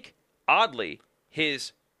 I think, oddly,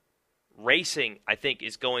 his racing, I think,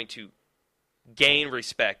 is going to gain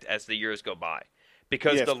respect as the years go by.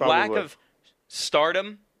 Because the lack of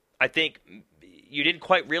stardom, I think you didn't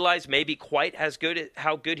quite realize maybe quite as good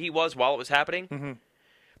how good he was while it was happening. Mm-hmm.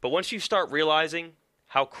 But once you start realizing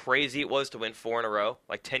how crazy it was to win 4 in a row?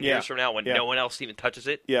 Like 10 years from now when no one else even touches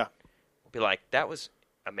it? Yeah. We'll be like, that was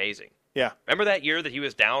amazing. Yeah. Remember that year that he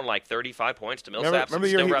was down like 35 points to Millsaps and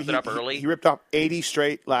still wrapped it up early? He ripped off 80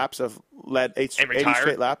 straight laps of lead, 80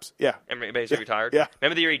 straight laps. Yeah. And basically retired? Yeah.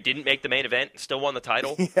 Remember the year he didn't make the main event and still won the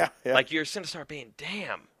title? Yeah. Like, you're going to start being,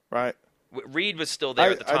 damn. Right. Reed was still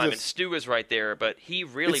there at the time, and Stu was right there, but he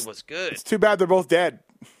really was good. It's too bad they're both dead.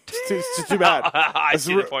 It's too bad. I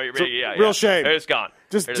see the point you're making. Yeah, real shame. It's gone.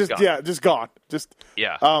 Just gone.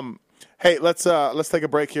 Hey, let's take a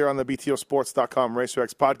break here on the BTOsports.com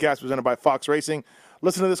RacerX podcast presented by Fox Racing.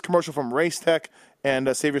 Listen to this commercial from Race Tech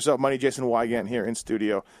and save yourself money. Jason Wygant here in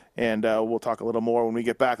studio, and we'll talk a little more when we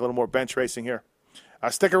get back. A little more bench racing here.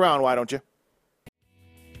 Stick around, why don't you?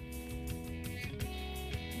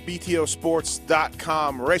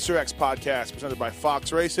 BTOsports.com RacerX podcast presented by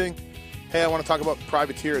Fox Racing. Hey, I want to talk about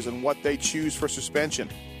privateers and what they choose for suspension.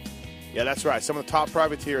 Yeah, that's right. Some of the top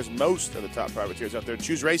privateers, most of the top privateers out there,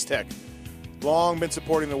 choose Race Tech. Long been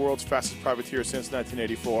supporting the world's fastest privateer since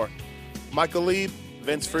 1984. Michael Lieb,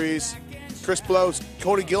 Vince Freeze, Chris Blows,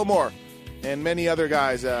 Cody Gilmore, and many other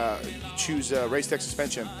guys choose Race Tech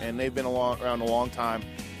suspension, and they've been around a long time,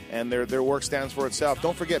 and their work stands for itself.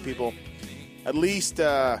 Don't forget, people, at least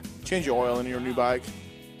change your oil in your new bike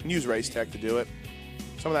and use Race Tech to do it.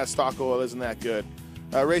 Some of that stock oil isn't that good.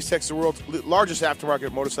 Race Tech's the world's largest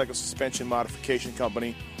aftermarket motorcycle suspension modification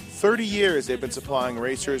company. 30 years they've been supplying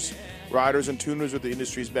racers, riders, and tuners with the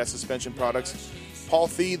industry's best suspension products. Paul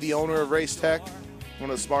Thede, the owner of Race Tech,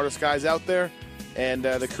 one of the smartest guys out there, and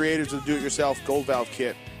the creators of the do-it-yourself Gold Valve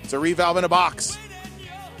Kit. It's a revalve in a box.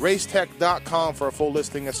 Racetech.com for a full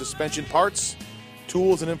listing of suspension parts,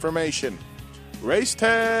 tools, and information. Race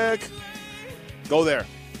Tech. Go there.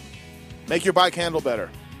 Make your bike handle better.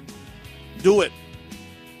 Do it.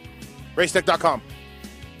 Racetech.com.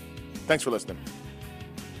 Thanks for listening.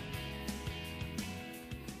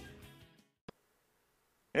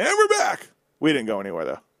 And we're back. We didn't go anywhere,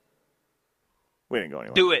 though. We didn't go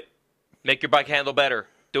anywhere. Do it. Make your bike handle better.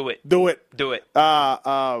 Do it. Do it. Do it.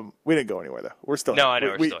 We didn't go anywhere, though. We're still No, here. I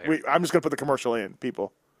know we're still here. I'm just going to put the commercial in,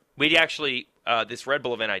 people. We actually, this Red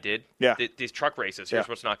Bull event I did, these truck races, here's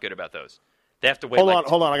what's not good about those. They have to wait. Hold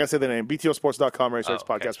on. I got to say the name. BTOsports.com RaceX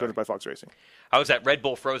podcast presented by Fox Racing. I was at Red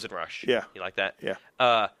Bull Frozen Rush. Yeah. You like that?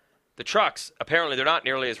 Yeah. The trucks, apparently, they're not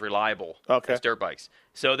nearly as reliable as dirt bikes.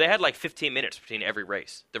 So they had like 15 minutes between every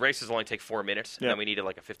race. The races only take 4 minutes, and then we needed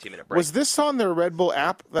like a 15-minute break. Was this on their Red Bull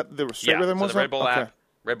app? That the straight rhythm was the Red Bull app,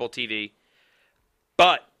 Red Bull TV.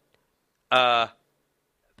 But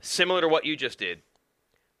similar to what you just did,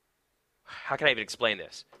 how can I even explain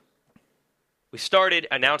this? We started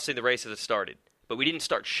announcing the race as it started, but we didn't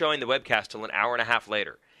start showing the webcast till an hour and a half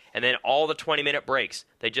later. And then all the 20-minute breaks,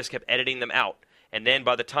 they just kept editing them out. And then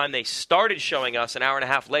by the time they started showing us an hour and a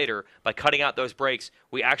half later, by cutting out those breaks,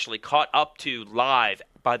 we actually caught up to live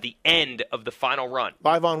by the end of the final run.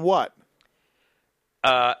 Live on what?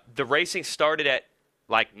 The racing started at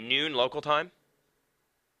like noon local time.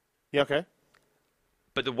 Yeah, okay.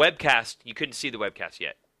 But the webcast, you couldn't see the webcast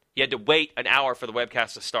yet. You had to wait an hour for the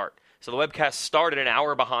webcast to start. So the webcast started an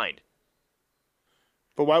hour behind.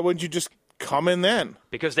 But why wouldn't you just come in then?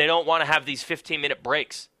 Because they don't want to have these 15-minute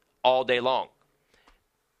breaks all day long.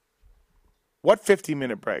 What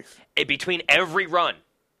 15-minute breaks? Between every run.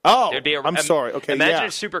 Oh, I'm sorry. Okay, imagine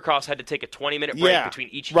if Supercross had to take a 20-minute break between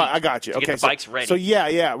each heat. Right, I got you. To get the bikes ready. So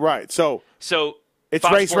right. So it's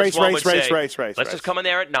Fox race. Let's just come in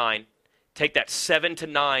there at 9, take that 7 to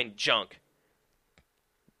 9 junk,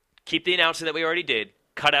 keep the announcement that we already did,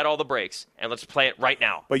 cut out all the breaks, and let's play it right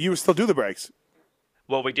now. But you would still do the breaks.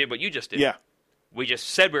 Well, we did what you just did. Yeah. We just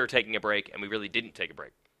said we were taking a break, and we really didn't take a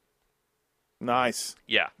break. Nice.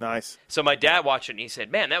 Yeah. Nice. So my dad watched it, and he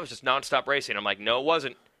said, man, that was just nonstop racing. I'm like, no, it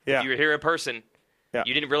wasn't. Yeah. If you were here in person,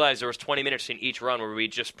 you didn't realize there was 20 minutes in each run where we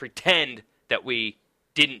just pretend that we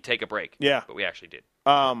didn't take a break. Yeah. But we actually did.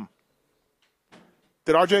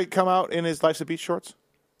 Did RJ come out in his Life's a Beach shorts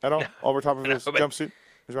at all? Over top of his jumpsuit?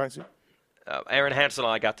 His riding suit? Aaron Hansen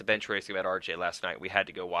and I got to bench racing about RJ last night. We had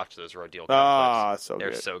to go watch those Rodeo clips. So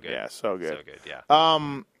They're good. So good. Yeah, so good. So good, yeah.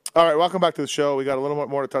 All right, welcome back to the show. We got a little bit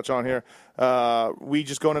more to touch on here. We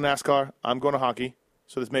just going to NASCAR. I'm going to hockey.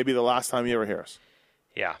 So this may be the last time you ever hear us.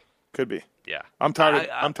 Yeah. Could be. Yeah. I'm tired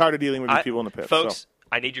of dealing with these people in the pit. Folks,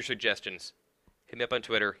 I need your suggestions. Hit me up on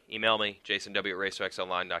Twitter. Email me,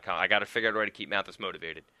 jasonw@racerxonline.com. I got to figure out a way to keep Matthes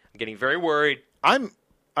motivated. I'm getting very worried.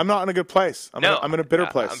 I'm not in a good place. I'm in a bitter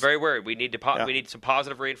place. I'm very worried. We need we need some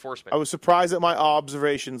positive reinforcement. I was surprised that my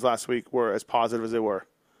observations last week were as positive as they were.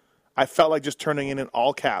 I felt like just turning in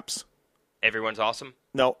all caps. Everyone's awesome?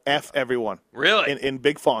 No, F everyone. Really? In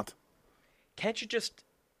big font. can't you just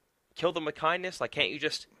kill them with kindness? Like, can't you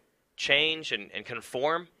just change and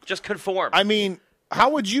conform? Just conform. I mean,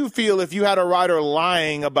 how would you feel if you had a rider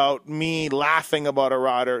lying about me laughing about a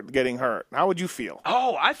rider getting hurt? How would you feel?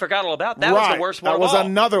 Oh, I forgot all about that. Right. Was the worst one of all. That was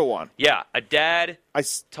another one. Yeah, a dad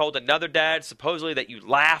told another dad supposedly that you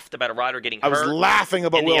laughed about a rider getting hurt. I was laughing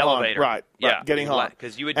about in Will the Hahn. elevator. Right, getting hurt.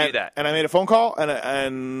 Because you would do that. And I made a phone call,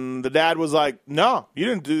 and the dad was like, "No, you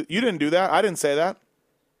didn't do that. I didn't say that."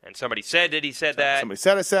 And somebody said that he said that. Somebody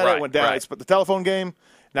said I said it. Went down. I split the telephone game.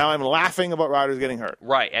 Now I'm laughing about riders getting hurt.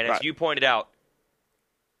 Right, and as you pointed out,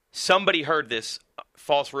 somebody heard this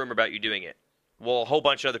false rumor about you doing it. Well, a whole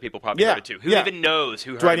bunch of other people probably heard it too. Who even knows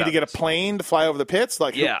who heard it? Do I need to get a plane to fly over the pits?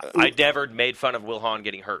 Like, I never made fun of Will Hahn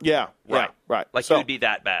getting hurt. Yeah, right. Like, it would be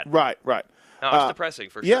that bad. Right. No, it's depressing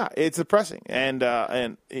for sure. Yeah, it's depressing, and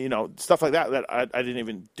stuff like that I didn't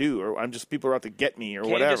even do, or I'm just people are out to get me or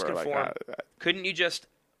whatever. You just conform? Couldn't you just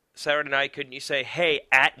Saturday night? Couldn't you say, "Hey,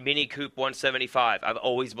 at MiniCoop175, I've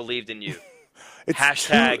always believed in you."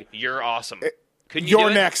 Hashtag you're awesome. Couldn't you you're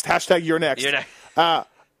do next. Hashtag you're next. You're next.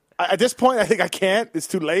 At this point, I think I can't. It's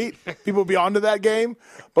too late. People will be onto that game.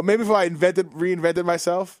 But maybe if I reinvented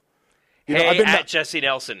myself. Hey, at Jesse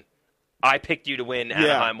Nelson, I picked you to win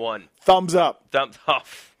Anaheim 1. Thumbs up. Thumbs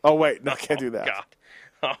off. Oh, wait. No, I can't do that. God.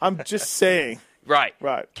 Oh. I'm just saying. Right.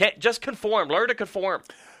 Can't just conform. Learn to conform.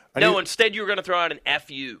 Instead you were going to throw out an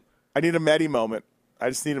FU. I need a Medi moment. I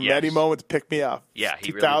just need a Medi moment to pick me up. Yeah,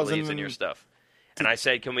 he really believes in your stuff. And I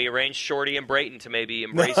said, can we arrange Shorty and Brayton to maybe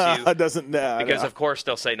embrace you? Because, of course,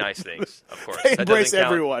 they'll say nice things. Of course. They embrace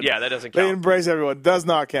everyone. Yeah, that doesn't count. They embrace everyone. Does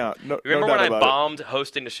not count. No, remember no when I doubt bombed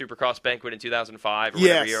hosting the Supercross banquet in 2005 or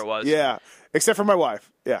whatever year it was? Yeah, except for my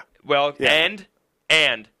wife. Yeah. Well, and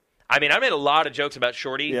I mean, I made a lot of jokes about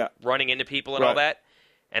Shorty running into people and all that.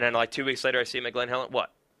 And then, like, 2 weeks later, I see him at Glen Helen.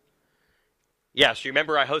 What? Yeah, so you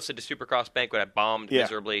remember I hosted the Supercross banquet. I bombed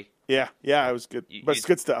miserably. Yeah, it was good. But it's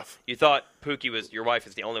good stuff. You thought Pookie was your wife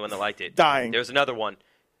is the only one that liked it. Dying. There was another one.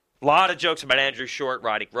 A lot of jokes about Andrew Short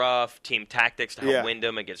riding rough, team tactics to help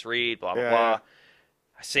Wyndham against Reed, blah, blah, blah.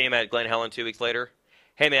 I see him at Glen Helen 2 weeks later.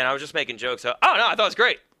 Hey, man, I was just making jokes. Oh, no, I thought it was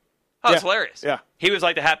great. Oh, it's hilarious. Yeah. He was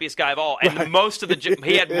like the happiest guy of all. And most of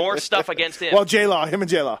he had more stuff against him. Well, him and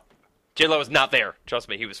J-Law. J-Law was not there. Trust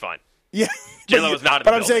me, he was fine. Yeah. J-Lo was not in the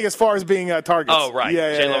But I'm building. saying as far as being targets. Oh, right.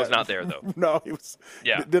 J-Lo was not there, though. No, he was.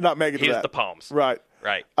 Yeah. Did not make it to that. He was the Palms. Right.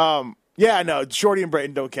 No, Shorty and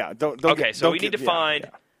Brayton don't count. We need to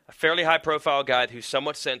find a fairly high-profile guy who's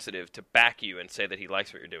somewhat sensitive to back you and say that he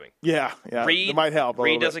likes what you're doing. Yeah. Reed, it might help.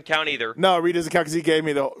 Reed doesn't count either. No, Reed doesn't count because he gave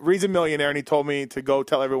me Reed's a millionaire and he told me to go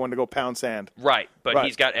tell everyone to go pound sand. Right, but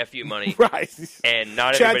he's got FU money. Right. And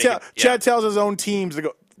not everybody. Chad tells his own teams to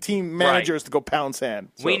go. Team managers to go pound sand.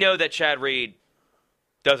 So. We know that Chad Reed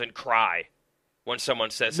doesn't cry when someone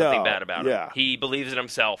says something bad about him. He believes in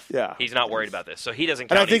himself. Yeah. He's not worried about this. So he doesn't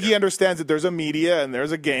count And I think either. he understands that there's a media and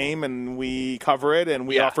there's a game and we cover it and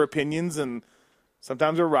we offer opinions and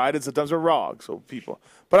sometimes we're right and sometimes we're wrong.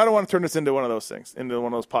 But I don't want to turn this into one of those things, into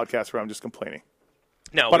one of those podcasts where I'm just complaining.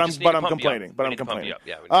 No, but I'm complaining. But I'm complaining.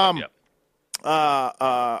 Yeah, we need to pump you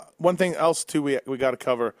up. One thing else too we got to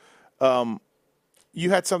cover. You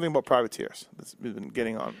had something about privateers that's been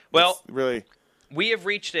getting on. Well, really, we have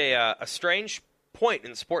reached a strange point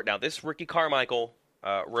in the sport now. This Ricky Carmichael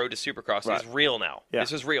road to Supercross is real now. Yeah.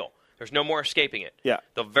 This is real. There's no more escaping it. Yeah.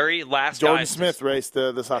 The very last Jordan Smith raced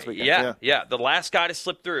this last weekend. Yeah. The last guy to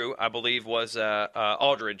slip through, I believe, was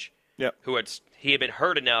Aldridge. Yeah. He had been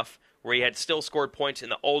hurt enough where he had still scored points in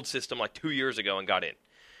the old system like 2 years ago and got in.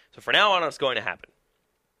 So for now on, it's going to happen.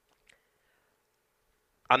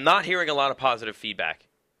 I'm not hearing a lot of positive feedback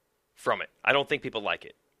from it. I don't think people like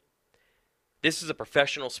it. This is a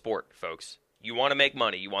professional sport, folks. You want to make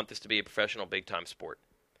money. You want this to be a professional, big-time sport.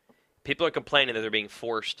 People are complaining that they're being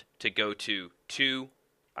forced to go to two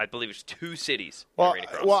cities. Well,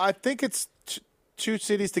 I think it's two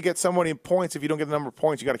cities to get somebody in points. If you don't get the number of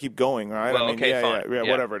points, you got to keep going, right? Well, fine. Yeah,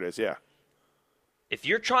 whatever it is, yeah. If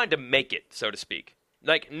you're trying to make it, so to speak,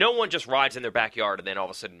 like no one just rides in their backyard and then all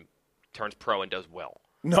of a sudden turns pro and does well.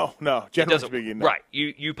 No. Generally speaking, no. Right.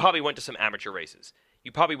 You probably went to some amateur races.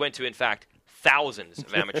 You probably went to, in fact, thousands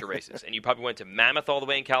of amateur races. And you probably went to Mammoth all the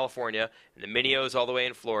way in California, and the Minios all the way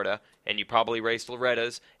in Florida, and you probably raced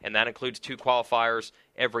Loretta's, and that includes 2 qualifiers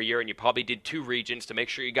every year, and you probably did 2 regions to make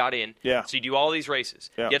sure you got in. Yeah. So you do all these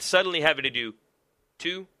races. Yeah. Yet suddenly having to do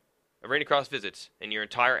 2 arena cross visits in your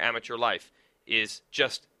entire amateur life is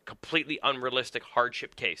just completely unrealistic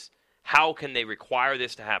hardship case. How can they require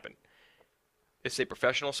this to happen? It's a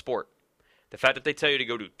professional sport. The fact that they tell you to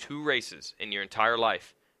go to 2 races in your entire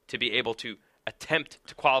life to be able to attempt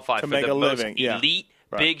to qualify for the most elite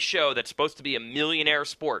big show that's supposed to be a millionaire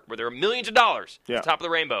sport where there are millions of dollars at the top of the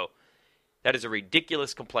rainbow, that is a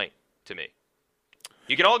ridiculous complaint to me.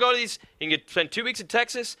 You can all go to these. You can spend 2 weeks in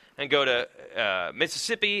Texas and go to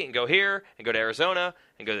Mississippi and go here and go to Arizona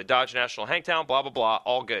and go to the Dodge National Hangtown, blah, blah, blah.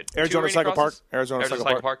 All good. Arizona Cycle Park. Arizona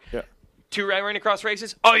Cycle Park. Yeah. 2 arena cross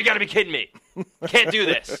races? Oh, you got to be kidding me. Can't do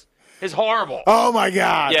this. It's horrible. Oh, my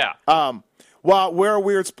God. Yeah. Well, we're a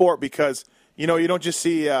weird sport because, you don't just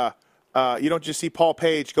see Paul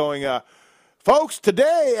Page going, folks,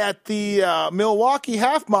 today at the Milwaukee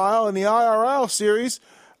Half Mile in the IRL series,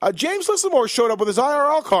 James Lissamore showed up with his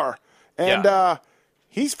IRL car, and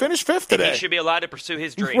he's finished 5th today. He should be allowed to pursue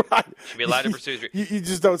his dream. Right. He should be allowed to pursue his dream. You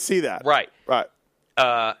just don't see that. Right. Right.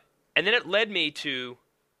 And then it led me to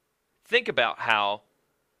think about how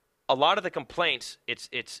a lot of the complaints, it's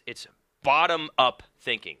bottom-up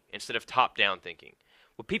thinking instead of top-down thinking.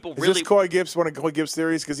 What people Is this Coy Gibbs, one of Coy Gibbs'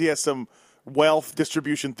 theories? Because he has some wealth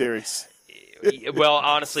distribution theories. Well,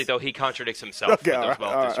 honestly, though, he contradicts himself with those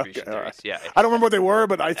wealth distribution theories. Right. Yeah, I don't remember what they were,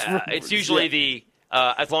 but it's usually the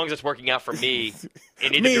as long as it's working out for me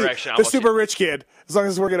in either direction. The super rich kid. As long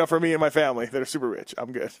as it's working out for me and my family, that are super rich,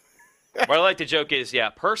 I'm good. What I like to joke is,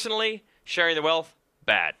 personally, sharing the wealth,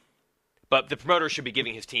 bad. But the promoter should be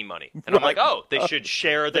giving his team money. And I'm like, oh, they should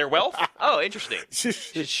share their wealth? Oh, interesting.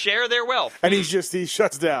 Should share their wealth. And he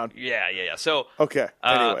shuts down. Yeah. So okay,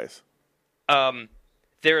 anyways.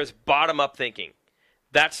 There is bottom-up thinking.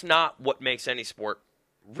 That's not what makes any sport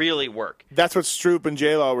really work. That's what Stroop and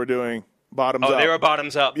J-Lo were doing, bottoms up. Oh, they were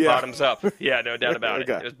bottoms up, yeah. Bottoms up. Yeah, no doubt about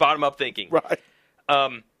okay. it. It was bottom-up thinking. Right.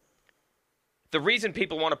 The reason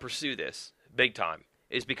people want to pursue this big time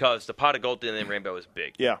is because the pot of gold in the rainbow is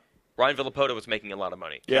big. Yeah. Ryan Villapota was making a lot of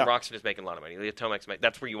money. Yeah. Ken Roxon is making a lot of money. Leah Tomek's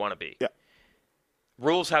that's where you want to be. Yeah.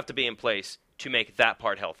 Rules have to be in place to make that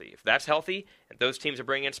part healthy. If that's healthy, and those teams are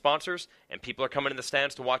bringing in sponsors, and people are coming in the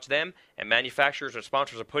stands to watch them, and manufacturers or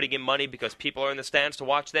sponsors are putting in money because people are in the stands to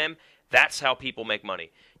watch them, that's how people make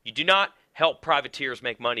money. You do not help privateers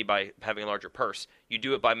make money by having a larger purse. You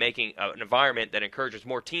do it by making an environment that encourages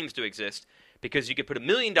more teams to exist, because you could put $1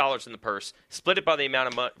 million in the purse, split it by the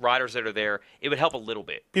amount of riders that are there. It would help a little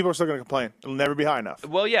bit. People are still going to complain. It'll never be high enough.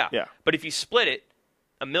 Well, yeah. Yeah. But if you split it,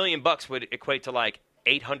 $1 million would equate to like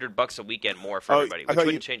 $800 a weekend more for everybody, which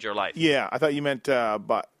wouldn't change your life. Yeah, I thought you meant,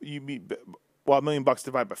 $1 million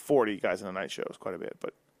divided by 40 guys in a night show is quite a bit,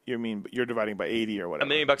 but you're dividing by 80 or whatever. $1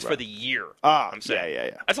 million for the year. I'm saying.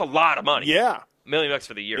 Yeah. That's a lot of money. Yeah. $1 million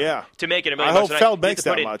for the year. Yeah. To make it $1 million. I hope Feld makes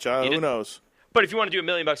that much. Who knows? But if you want to do $1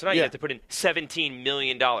 million a night, you have to put in $17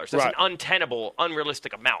 million. That's an untenable,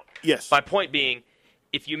 unrealistic amount. Yes. My point being,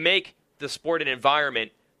 if you make the sport an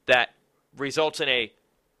environment that results in a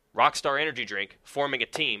Rockstar energy drink forming a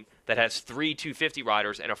team that has 3 250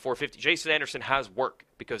 riders and a 450, Jason Anderson has work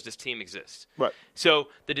because this team exists. Right. So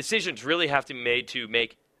the decisions really have to be made to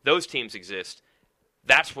make those teams exist.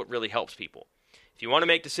 That's what really helps people. If you want to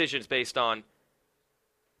make decisions based on,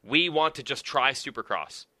 we want to just try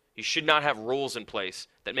Supercross, you should not have rules in place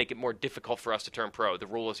that make it more difficult for us to turn pro. The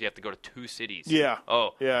rule is you have to go to 2 cities. Yeah.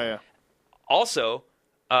 Oh. Yeah. Also,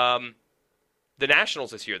 the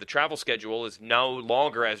Nationals this year, the travel schedule is no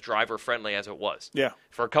longer as driver-friendly as it was. Yeah.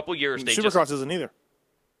 For a couple years, Supercross isn't either.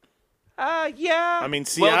 Yeah. I mean,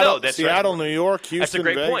 Seattle, right. New York, Houston, that's a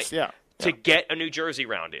great Vegas. point. Yeah. To get a New Jersey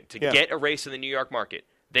round in, to get a race in the New York market,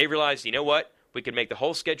 they realized, you know what? We could make the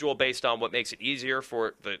whole schedule based on what makes it easier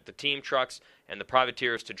for the team trucks and the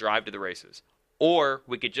privateers to drive to the races. Or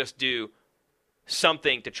we could just do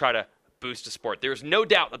something to try to boost the sport. There's no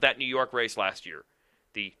doubt that New York race last year,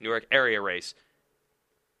 the New York area race,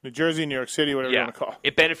 New Jersey, New York City, whatever you want to call it.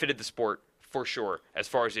 It benefited the sport for sure as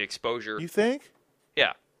far as the exposure. You think?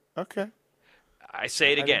 Yeah. Okay. I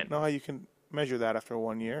say it again. I don't know how you can measure that after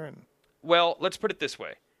 1 year. Well, let's put it this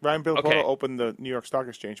way. Ryan Villapota opened the New York Stock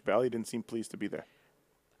Exchange bell. He didn't seem pleased to be there.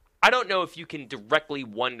 I don't know if you can directly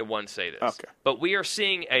one-to-one say this. Okay. But we are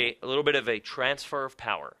seeing a little bit of a transfer of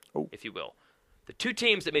power, if you will. The 2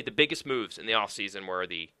 teams that made the biggest moves in the offseason were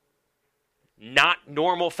the not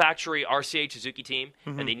normal factory RCH Suzuki team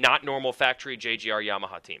and the not normal factory JGR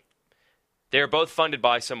Yamaha team. They're both funded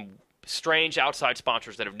by some strange outside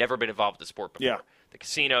sponsors that have never been involved with the sport before. Yeah. The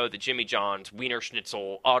casino, the Jimmy John's, Wiener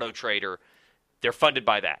Schnitzel, Auto Trader. They're funded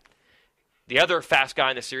by that. The other fast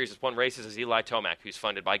guy in the series that's won races is Eli Tomac, who's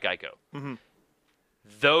funded by Geico. Mm-hmm.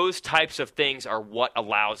 Those types of things are what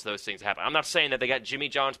allows those things to happen. I'm not saying that they got Jimmy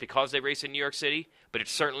John's because they race in New York City, but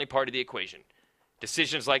it's certainly part of the equation.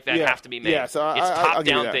 Decisions like that have to be made. Yeah, so it's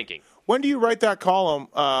top-down thinking. When do you write that column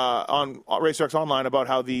on RacerX Online about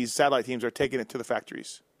how these satellite teams are taking it to the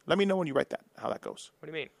factories? Let me know when you write that, how that goes. What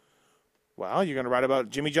do you mean? Well, you're going to write about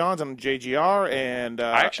Jimmy Johns and JGR and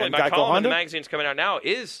actually, and my Geico column in Honda? the magazine's coming out now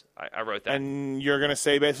is I wrote that. And you're going to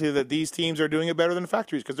say basically that these teams are doing it better than the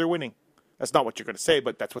factories because they're winning. That's not what you're going to say,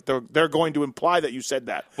 but that's what they're going to imply that you said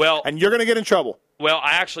that. Well, and you're going to get in trouble. Well,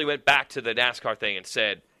 I actually went back to the NASCAR thing and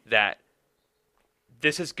said that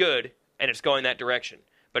this is good and it's going that direction.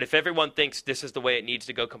 But if everyone thinks this is the way it needs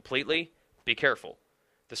to go completely, be careful.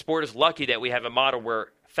 The sport is lucky that we have a model where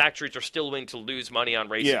factories are still willing to lose money on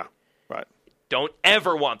racing. Yeah, right. Don't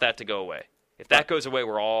ever want that to go away. If that goes away,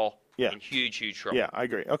 we're all in huge, huge trouble. Yeah, I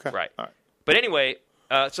agree. Okay. Right. All right. But anyway,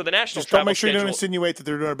 so the national Just travel don't make sure you schedule, don't insinuate that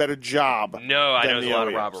they're doing a better job. No, I know there's a lot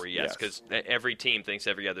of OEMs. robbery, yes, because every team thinks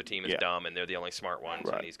every other team is dumb and they're the only smart ones.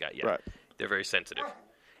 Right. And these guys, Right. they're very sensitive.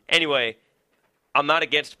 Anyway, I'm not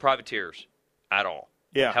against privateers at all.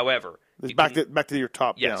 Yeah. However, back to your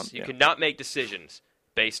top down. Yes, you cannot make decisions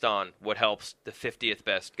based on what helps the 50th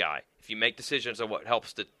best guy. If you make decisions on what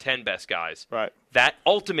helps the 10 best guys, that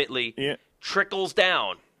ultimately trickles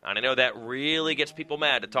down. And I know that really gets people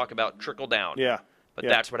mad to talk about trickle down. Yeah. But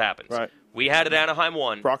that's what happens. Right. We had at Anaheim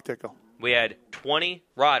 1. Brock Tickle. We had 20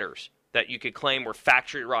 riders that you could claim were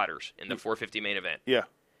factory riders in the 450 main event. Yeah.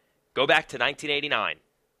 Go back to 1989.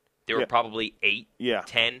 There were probably 8,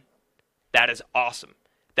 10. That is awesome.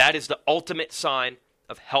 That is the ultimate sign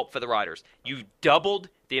of help for the riders. You've doubled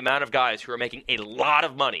the amount of guys who are making a lot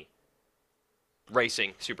of money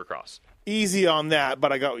racing Supercross. Easy on that,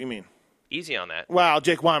 but I got what you mean. Easy on that. Wow,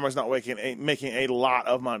 Jake Weimer's not making a lot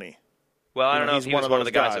of money. Well, I don't know if he was one of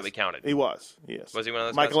the guys that we counted. He was, yes. Was he one of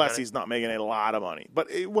those Michael guys? Lessie's not making a lot of money. But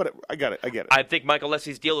I get it. I think Michael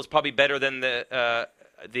Lessie's deal is probably better than the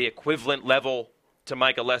equivalent level to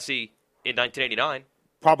Michael Lessie in 1989.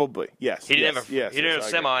 Probably, yes. He didn't have a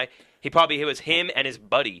semi. It was him and his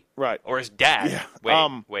buddy. Right. Or his dad.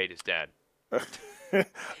 Yeah. Wait, his dad.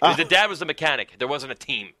 The dad was the mechanic. There wasn't a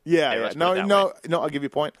team. Yeah. No, I'll give you a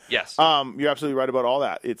point. Yes. You're absolutely right about all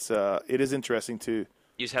that. It is interesting to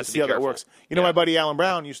see how that works. You know, my buddy Alan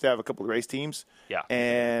Brown used to have a couple of race teams. Yeah.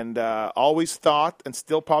 And always thought and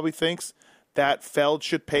still probably thinks that Feld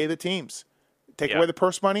should pay the teams. Take away the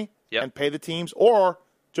purse money and pay the teams, or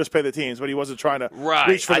just pay the teams. But he wasn't trying to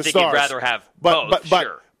reach for the stars. I think he'd rather have both,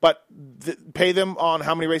 sure. But pay them on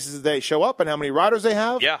how many races they show up and how many riders they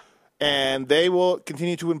have. Yeah. And they will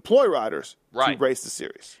continue to employ riders to race the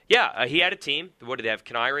series. Yeah, he had a team. What did they have?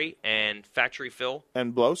 Canary and Factory Phil.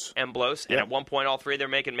 And Blows. And at one point, all three of them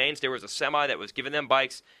were making mains. There was a semi that was giving them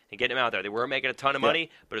bikes and getting them out there. They weren't making a ton of money,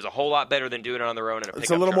 but it was a whole lot better than doing it on their own in a pickup It's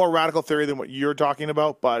a little truck. more radical theory than what you're talking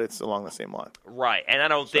about, but it's along the same line. Right, and I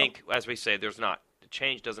don't think, as we say, the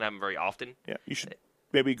change doesn't happen very often. Yeah, you should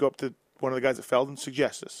maybe go up to one of the guys at Feld and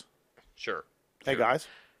suggest this. Sure. Hey, guys.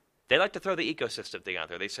 They like to throw the ecosystem thing out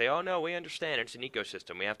there. They say, oh, no, we understand. It's an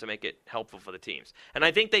ecosystem. We have to make it helpful for the teams. And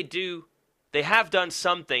I think they do. They have done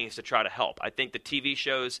some things to try to help. I think the TV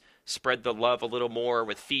shows spread the love a little more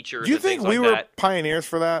with features and things like that. Do you think we were pioneers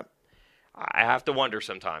for that? I have to wonder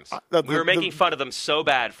sometimes. We were making fun of them so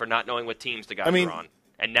bad for not knowing what teams the guys were on.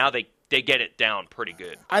 And now they get it down pretty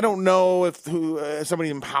good. I don't know if somebody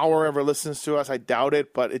in power ever listens to us. I doubt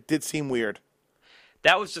it, but it did seem weird.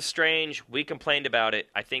 That was just strange. We complained about it.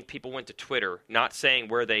 I think people went to Twitter, not saying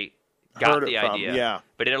where they got the idea,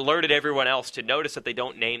 but it alerted everyone else to notice that they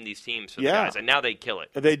don't name these teams for the guys, and now they kill it.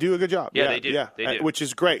 They do a good job. Yeah, they do. Yeah, they do. Which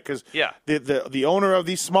is great because the owner of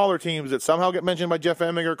these smaller teams that somehow get mentioned by Jeff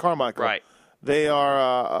Emig or Carmichael,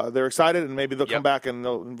 they're excited, and maybe they'll come back and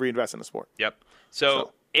they'll reinvest in the sport. Yep.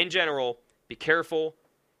 So in general, be careful.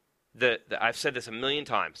 I've said this a million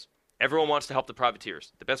times. Everyone wants to help the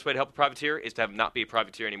privateers. The best way to help a privateer is to have him not be a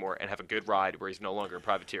privateer anymore and have a good ride where he's no longer a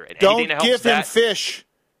privateer. And don't give him fish.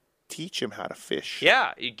 Teach him how to fish.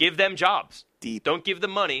 Yeah, you give them jobs. Deep. Don't give them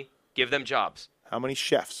money. Give them jobs. How many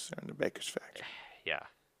chefs are in the baker's factory?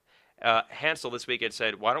 Yeah. Hansel this weekend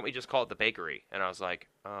said, why don't we just call it the bakery? And I was like,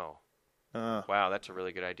 wow, that's a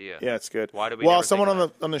really good idea. Yeah, it's good. Why do we? Well, someone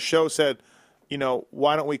on the show said,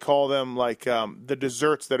 why don't we call them like the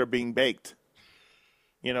desserts that are being baked?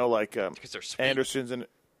 Like Anderson's and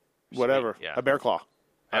whatever. Yeah. A bear claw.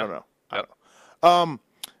 Yeah. I don't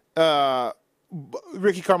know.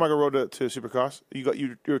 Ricky Carmichael rode to Supercross.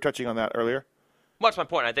 You were touching on that earlier. Well, that's my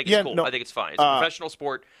point. I think it's cool. No, I think it's fine. It's a professional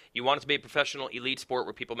sport. You want it to be a professional elite sport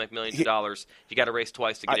where people make millions of dollars. You got to race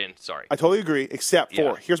twice to get in. Sorry. I totally agree, except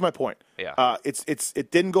for here's my point. Yeah.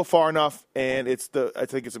 It didn't go far enough, and I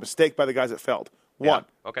think it's a mistake by the guys at Feld. One,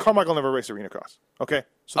 Carmichael never raced arena cross. Okay.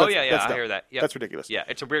 So I hear that. Yep. That's ridiculous. Yeah,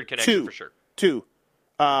 it's a weird connection for sure. Two,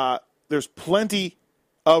 there's plenty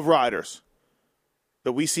of riders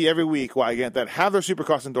that we see every week. That have their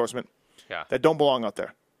Supercross endorsement that don't belong out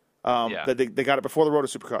there. That they got it before the Road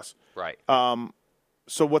to Supercross. Right.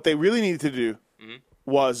 So what they really needed to do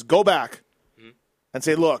was go back and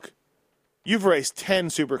say, look, you've raced 10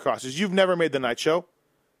 Supercrosses. You've never made the night show.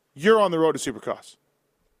 You're on the road to Supercross.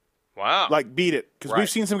 Wow. Like, beat it. Because we've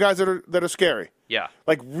seen some guys that are scary. Yeah.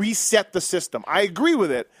 Like, reset the system. I agree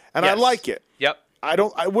with it, and I like it. Yep. I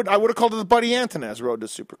would have called it the Buddy Antonez Road to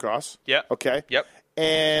Supercross. Yep. Okay. Yep.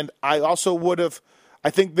 And I also would have. I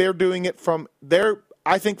think they're doing it from their.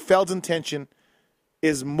 I think Feld's intention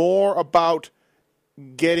is more about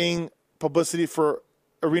getting publicity for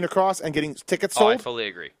Arena Cross and getting tickets sold. I fully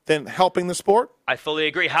agree. Than helping the sport. I fully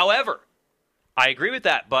agree. However, I agree with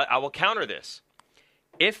that, but I will counter this.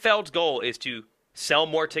 If Feld's goal is to sell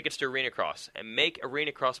more tickets to Arena Cross and make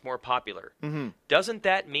Arena Cross more popular, doesn't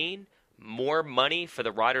that mean more money for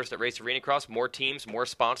the riders that race Arena Cross, more teams, more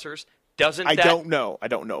sponsors? I don't know,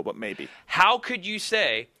 but maybe. How could you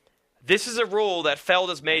say this is a rule that Feld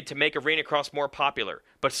has made to make Arena Cross more popular,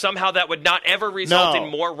 but somehow that would not ever result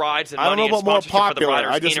in more rides and money and sponsorship for the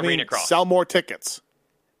riders in Arena Cross? Sell more tickets.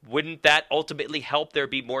 Wouldn't that ultimately help there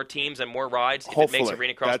be more teams and more rides if it makes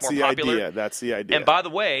Arena Cross more popular? That's the idea. And by the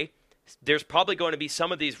way, there's probably going to be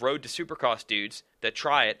some of these Road to Supercross dudes that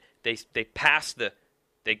try it. They pass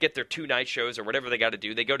they get their 2 night shows or whatever they got to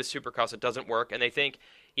do. They go to Supercross, it doesn't work, and they think,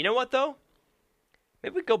 you know what though?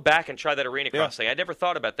 Maybe we go back and try that Arena Cross thing. I never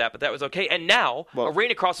thought about that, but that was okay. And now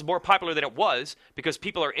Arena Cross is more popular than it was because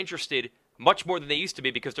people are interested much more than they used to be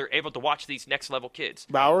because they're able to watch these next-level kids.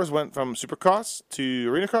 Bowers went from Supercross to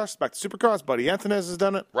Arena Cross, back to Supercross. Buddy Antonez has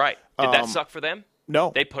done it. Right. Did that suck for them?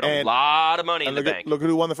 No. They put a lot of money in the bank. Look at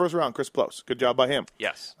who won the first round, Chris Plose. Good job by him.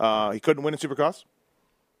 Yes. He couldn't win in Supercross.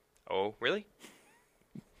 Oh, really?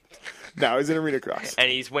 No, he's in Arena Cross.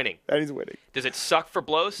 And he's winning. Does it suck for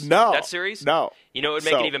Blos? No. That series? No. You know what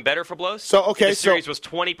would make it even better for Blos? The series was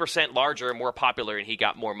 20% larger and more popular, and he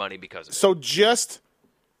got more money because of it. So just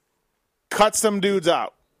cut some dudes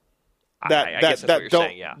out. I guess that's what you're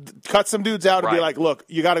saying, yeah. Cut some dudes out and be like, look,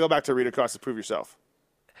 you got to go back to Arena Cross to prove yourself.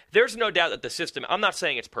 There's no doubt that the system, I'm not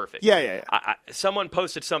saying it's perfect. Yeah. Someone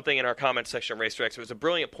posted something in our comment section on Racer X. It was a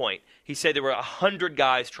brilliant point. He said there were 100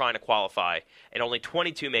 guys trying to qualify, and only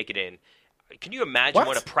 22 make it in. Can you imagine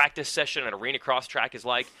what a practice session on Arena Cross track is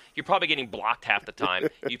like? You're probably getting blocked half the time.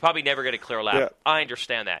 You probably never get a clear lap. Yeah. I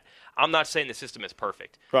understand that. I'm not saying the system is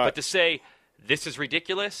perfect. Right. But to say, this is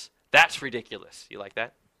ridiculous, that's ridiculous. You like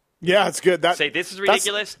that? Yeah, it's good. Say, this is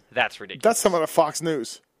ridiculous, that's ridiculous. That's some of the Fox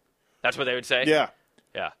News. That's what they would say? Yeah.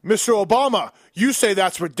 Yeah. Mr. Obama, you say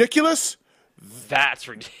that's ridiculous? That's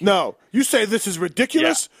ridiculous. No. You say this is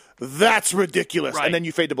ridiculous? Yeah. That's ridiculous. Right. And then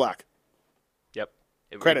you fade to black. Yep.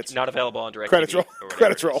 Credits. Not available on direct Credits roll.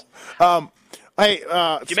 Credits roll.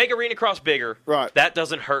 If you make Arena Cross bigger, that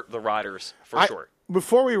doesn't hurt the riders for sure.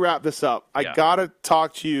 Before we wrap this up, I got to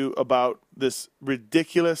talk to you about this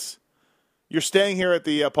ridiculous. You're staying here at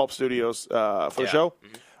the Pulp Studios for the show.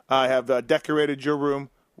 Mm-hmm. I have decorated your room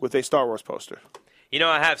with a Star Wars poster. You know,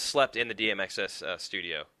 I have slept in the DMXS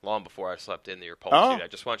studio long before I slept in your Pulp studio. I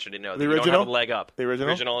just want you to know that you don't have a leg up. The original?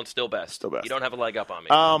 Original and still best. Still best. You don't have a leg up on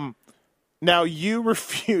me. Now, you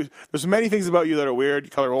refuse. There's many things about you that are weird. You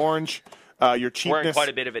color orange. Your cheapness. Wearing quite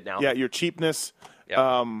a bit of it now. Yeah, your cheapness. Yep.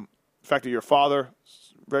 The fact that you're a father.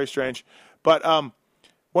 Very strange. But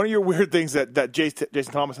one of your weird things that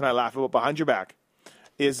Jason Thomas and I laugh about behind your back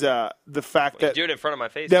is the fact that... You do it in front of my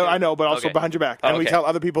face. Yeah, I know, but also behind your back. And we tell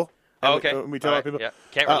other people. We tell other people. Yeah.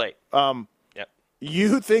 Can't relate. Yep.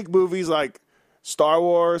 You think movies like Star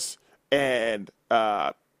Wars and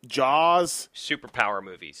Jaws... Superpower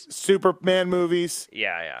movies. Superman movies...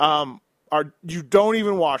 Yeah. You don't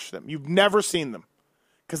even watch them. You've never seen them.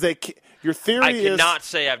 Because your theory is... I cannot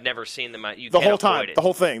say I've never seen them. You the can't whole time. avoid it. The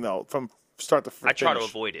whole thing, though, from start to finish. I try to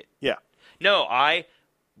avoid it. Yeah. No,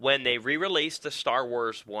 when they re-released the Star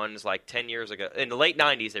Wars ones like 10 years ago, in the late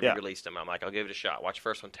 90s they re-released them. I'm like, I'll give it a shot. Watch the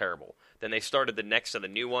first one, terrible. Then they started the next of the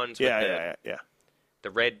new ones with the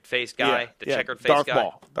red-faced guy, checkered-faced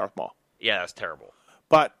guy. Darth Maul. Yeah, that's terrible.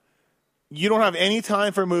 But you don't have any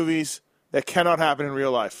time for movies that cannot happen in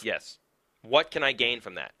real life. Yes. What can I gain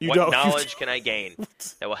from that? What knowledge can I gain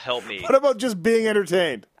that will help me? What about just being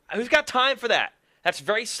entertained? Who's got time for that? That's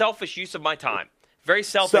very selfish use of my time. Very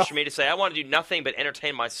selfish for me to say, I want to do nothing but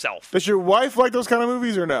entertain myself. Does your wife like those kind of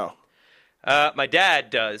movies or no? My dad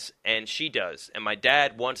does, and she does. And my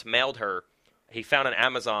dad once mailed her, he found on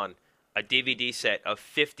Amazon a DVD set of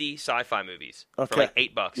 50 sci-fi movies for like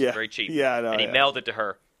 $8. Yeah. Very cheap. Yeah, I know, and he mailed it to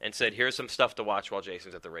her and said, here's some stuff to watch while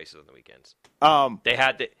Jason's at the races on the weekends. They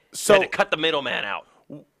had to cut the middleman out.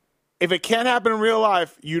 If it can't happen in real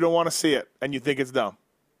life, you don't want to see it, and you think it's dumb.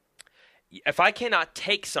 if I cannot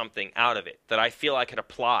take something out of it that I feel I can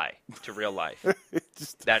apply to real life,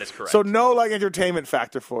 that is correct. So no entertainment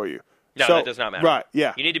factor for you. No, that does not matter. Right,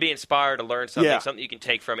 yeah. You need to be inspired to learn something, something you can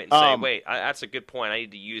take from it and say, wait, that's a good point. I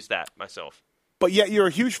need to use that myself. But yet you're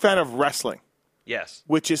a huge fan of wrestling. Yes.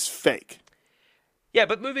 Which is fake. Yeah,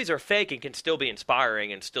 but movies are fake and can still be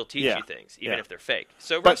inspiring and still teach you things, even if they're fake.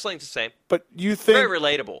 So wrestling's the same. But you think... Very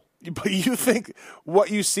relatable. But you think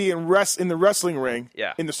what you see in the wrestling ring,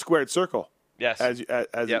 in the squared circle, as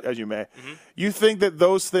you may, you think that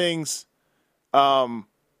those things are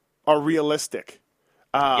realistic.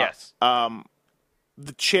 Yes.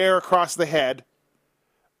 The chair across the head,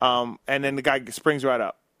 and then the guy springs right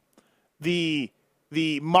up. The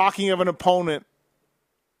mocking of an opponent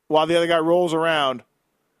while the other guy rolls around,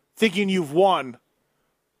 thinking you've won,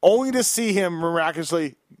 only to see him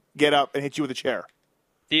miraculously get up and hit you with a chair.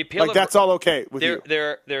 The appeal that's all okay with you.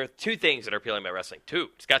 There are two things that are appealing about wrestling.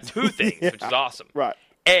 It's got two things, which is awesome. Right.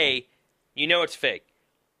 A, you know it's fake.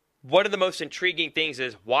 One of the most intriguing things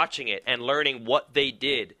is watching it and learning what they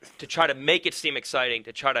did to try to make it seem exciting,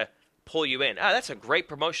 to try to pull you in. That's a great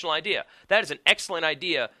promotional idea. That is an excellent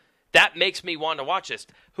idea. That makes me want to watch this.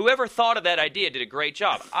 Whoever thought of that idea did a great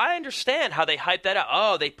job. I understand how they hype that up.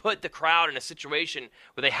 Oh, they put the crowd in a situation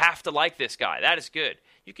where they have to like this guy. That is good.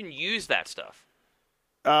 You can use that stuff.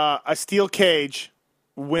 A steel cage,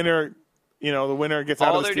 winner, the winner gets out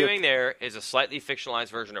of the All they're steel. doing there is a slightly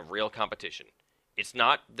fictionalized version of real competition. It's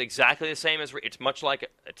not exactly the same as it's much like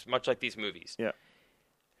these movies. Yeah.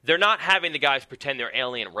 They're not having the guys pretend they're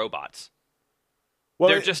alien robots. Well,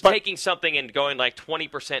 they're just taking something and going like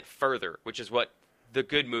 20% further, which is what the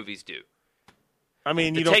good movies do. I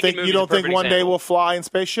mean, you don't think one day we'll fly in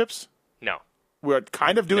spaceships? No. We're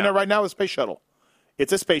kind of doing that right now with Space Shuttle.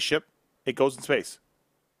 It's a spaceship. It goes in space.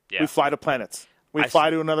 Yeah. We fly to planets. We fly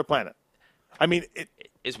to another planet. I mean,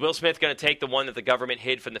 is Will Smith going to take the one that the government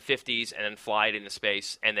hid from the 50s and then fly it into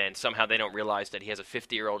space, and then somehow they don't realize that he has a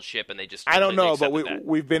 50-year-old ship and they just... I don't know, but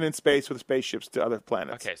we've been in space with spaceships to other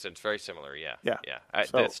planets. Okay, so it's very similar, yeah. Yeah.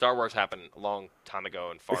 The Star Wars happened a long time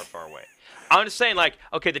ago and far, far away. I'm just saying,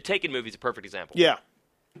 the Taken movie is a perfect example. Yeah.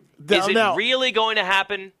 Is it really going to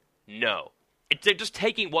happen? No. They're just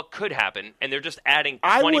taking what could happen, and they're just adding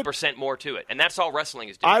 20% more to it. And that's all wrestling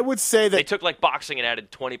is doing. I would say that... They took, boxing and added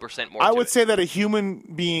 20% more to it. I would say that a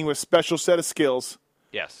human being with special set of skills...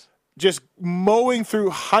 Yes. Just mowing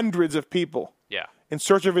through hundreds of people... Yeah. In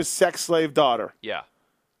search of his sex slave daughter... Yeah.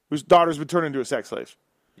 Whose daughter's been turned into a sex slave...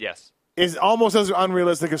 Yes. Is almost as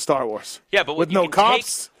unrealistic as Star Wars. Yeah, but with no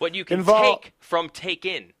cops what you can involved. Take from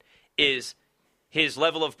Taken is his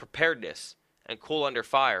level of preparedness and cool under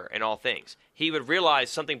fire in all things. He would realize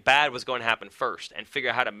something bad was going to happen first and figure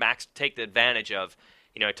out how to take the advantage of,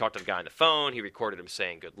 he talked to the guy on the phone, he recorded him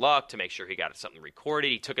saying good luck to make sure he got something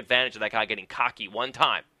recorded. He took advantage of that guy getting cocky one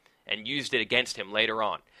time and used it against him later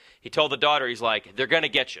on. He told the daughter, he's like, they're going to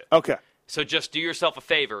get you. Okay. So just do yourself a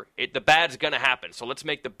favor. The bad's going to happen, so let's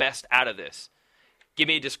make the best out of this. Give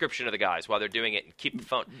me a description of the guys while they're doing it and keep the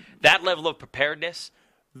phone. That level of preparedness,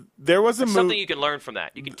 there was something you can learn from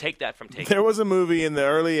that. You can take that from Taken. There was a movie in the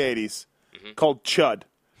early 80s called Chud.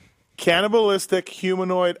 Cannibalistic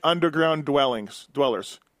Humanoid Underground Dwellers.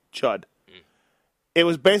 Chud. It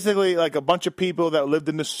was basically like a bunch of people that lived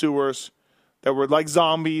in the sewers that were like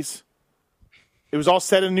zombies. It was all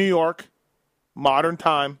set in New York, modern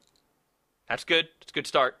time. That's good. It's a good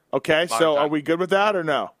start. Okay, so are we good with that or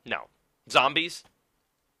no? No. Zombies?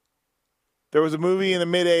 There was a movie in the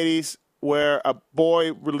mid-'80s where a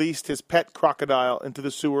boy released his pet crocodile into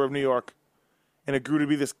the sewer of New York, and it grew to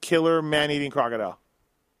be this killer man-eating crocodile.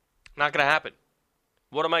 Not going to happen.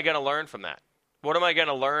 What am I going to learn from that? What am I going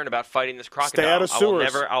to learn about fighting this crocodile? Stay out of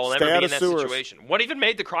sewers. I will never be in that situation. What even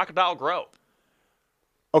made the crocodile grow?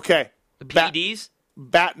 Okay. The PEDs?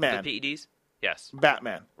 Batman. The PEDs? Yes.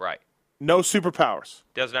 Batman. Right. No superpowers.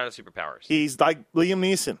 Does not have superpowers. He's like Liam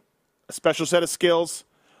Neeson. A special set of skills.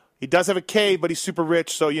 He does have a cave, but he's super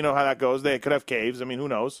rich, so you know how that goes. They could have caves. I mean, who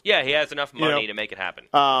knows? Yeah, he has enough money to make it happen.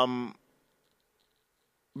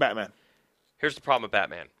 Batman. Here's the problem with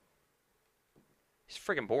Batman. He's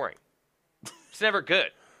freaking boring. It's never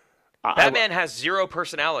good. Batman has zero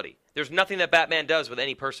personality. There's nothing that Batman does with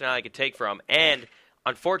any personality I could take from. And,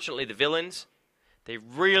 unfortunately, the villains, they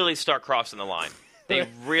really start crossing the line. They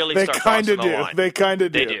really start crossing the line. They kind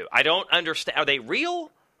of do. They do. I don't understand. Are they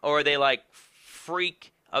real? Or are they like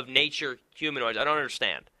freak of nature humanoids? I don't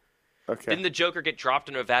understand. Okay. Didn't the Joker get dropped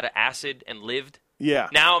into a vat of acid and lived? Yeah.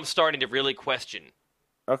 Now I'm starting to really question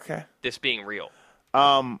this being real.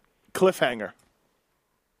 Cliffhanger.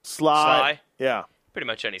 Sly. Yeah. Pretty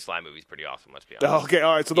much any Sly movie is pretty awesome, let's be honest. Okay,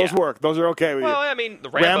 all right, so those work. Those are okay with you. Well, I mean, the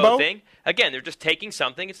Rambo thing, again, they're just taking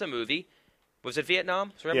something. It's a movie. Was it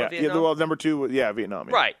Vietnam? Was Rambo Vietnam? Yeah, well, number 2 was, Vietnam.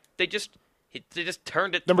 Yeah. Right. They just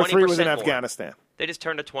turned it 20% Number 3 was in more. Afghanistan. They just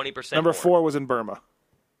turned it 20% Number more. 4 was in Burma.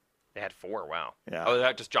 They had 4, wow. Yeah. Oh, is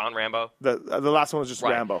that just John Rambo? The last one was just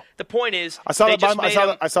right. Rambo. The point is, I saw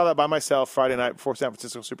that by myself Friday night before San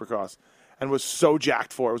Francisco Supercross, and was so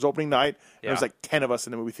jacked for it. It was opening night, and there was like 10 of us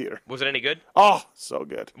in the movie theater. Was it any good? Oh, so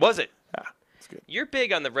good. Was it? Yeah, it's good. You're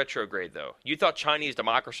big on the retrograde, though. You thought Chinese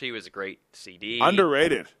Democracy was a great CD.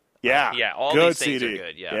 Underrated. Yeah. Yeah, all good these things CD. are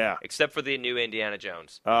good, yeah. Except for the new Indiana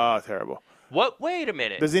Jones. Oh, terrible. What? Wait a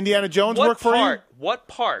minute. Does Indiana Jones work for you? What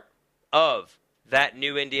part of that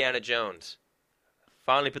new Indiana Jones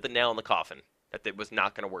finally put the nail in the coffin that it was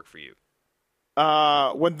not going to work for you?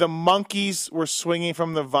 When the monkeys were swinging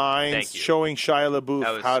from the vines, showing Shia LaBeouf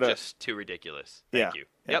how to... That was just too ridiculous. Thank you.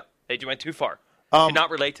 Yeah. Yep, they went too far. Did not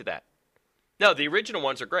relate to that. No, the original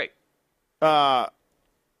ones are great.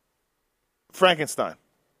 Frankenstein.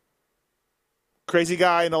 Crazy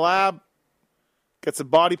guy in the lab, gets some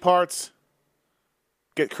body parts,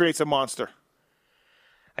 creates a monster.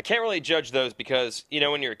 I can't really judge those because,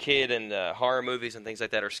 when you're a kid and horror movies and things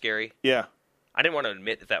like that are scary. Yeah. I didn't want to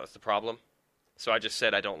admit that was the problem, so I just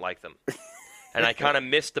said I don't like them. And I kind of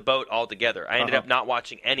missed the boat altogether. I ended up not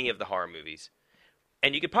watching any of the horror movies.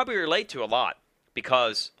 And you could probably relate to a lot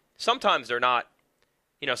because sometimes they're not,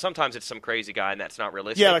 sometimes it's some crazy guy and that's not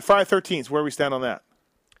realistic. Yeah, like Friday the 13th, where we stand on that.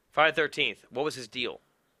 Friday the 13th, what was his deal?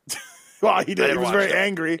 Well, he was very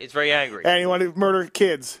angry. He's very angry. And he wanted to murder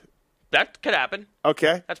kids. That could happen.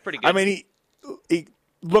 Okay. That's pretty good. I mean, he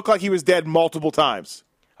looked like he was dead multiple times.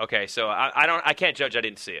 Okay, so I can't judge. I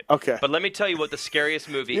didn't see it. Okay. But let me tell you what the scariest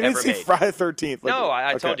movie you ever didn't see made. Friday the 13th. No,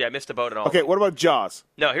 I told you I missed the boat and all. Okay, what about Jaws?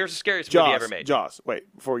 No, here's the scariest movie ever made. Jaws.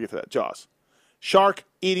 Wait, before we get to that, Jaws. Shark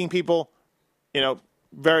eating people,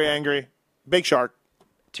 very angry. Big shark.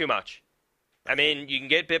 Too much. I mean, you can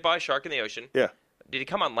get bit by a shark in the ocean. Yeah. Did he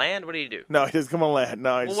come on land? What did he do? No, he doesn't come on land.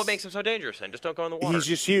 No. Well, what makes him so dangerous then? Just don't go in the water. He's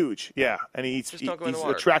just huge. Yeah, and he's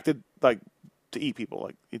attracted to eat people.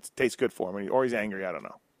 Like it tastes good for him, or he's angry. I don't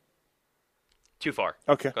know. Too far.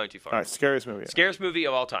 Okay. Going too far. All right, scariest movie. Scariest movie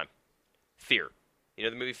of all time. Fear. You know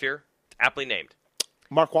the movie Fear? It's aptly named.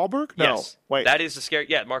 Mark Wahlberg? No. Yes. Wait. That is the scary.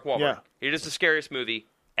 Yeah, Mark Wahlberg. Yeah. It is the scariest movie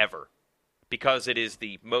ever because it is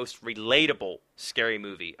the most relatable scary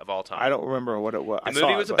movie of all time. I don't remember what it was. The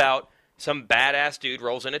movie was about some badass dude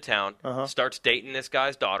rolls into town, starts dating this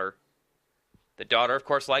guy's daughter. The daughter, of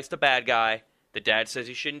course, likes the bad guy. The dad says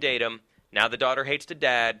he shouldn't date him. Now the daughter hates the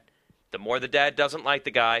dad. The more the dad doesn't like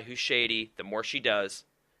the guy who's shady, the more she does.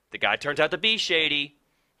 The guy turns out to be shady.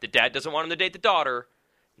 The dad doesn't want him to date the daughter.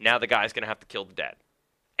 Now the guy's going to have to kill the dad.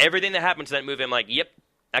 Everything that happens in that movie, I'm like, yep,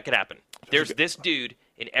 that could happen. There's this dude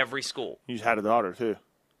in every school. You had a daughter, too.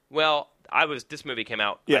 Well, this movie came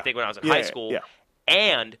out, I think, when I was in high school. Yeah.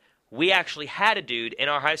 And we actually had a dude in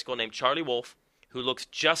our high school named Charlie Wolf who looks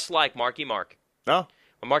just like Marky Mark. Oh?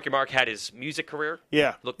 When Marky Mark had his music career,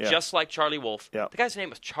 looked just like Charlie Wolf. Yeah. The guy's name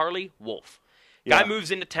was Charlie Wolf. Guy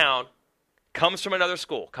moves into town, comes from another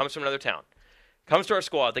school, comes from another town, comes to our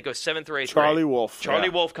school. I think it was 7th or 8th Charlie grade. Wolf. Charlie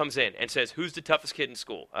Wolf comes in and says, "Who's the toughest kid in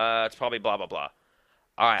school?" It's probably blah blah blah.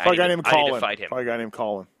 All right, I need to fight him. Probably a guy named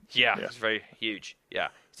Colin. Yeah, it's very huge. Yeah,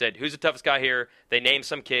 he said, "Who's the toughest guy here?" They named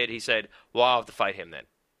some kid. He said, "Well, I'll have to fight him then."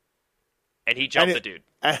 And he jumped the dude.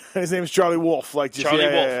 His name's Charlie Wolf. Charlie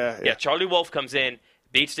Wolf. Yeah, Charlie Wolf comes in,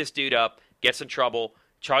 beats this dude up, gets in trouble.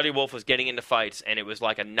 Charlie Wolf was getting into fights, and it was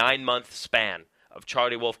like a 9-month span of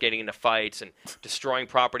Charlie Wolf getting into fights and destroying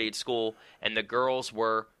property at school, and the girls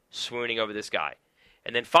were swooning over this guy.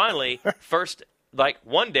 And then finally,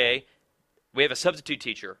 one day, we have a substitute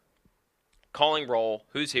teacher calling roll,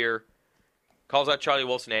 who's here, calls out Charlie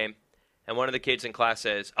Wolf's name, and one of the kids in class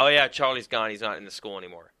says, "Oh yeah, Charlie's gone, he's not in the school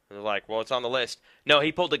anymore." And they're like, "Well, it's on the list." No,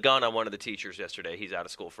 he pulled a gun on one of the teachers yesterday. He's out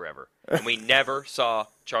of school forever. And we never saw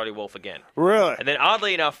Charlie Wolf again. Really? And then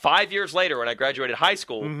oddly enough, 5 years later when I graduated high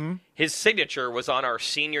school, his signature was on our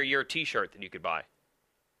senior year T-shirt that you could buy.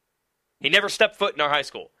 He never stepped foot in our high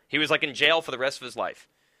school. He was like in jail for the rest of his life.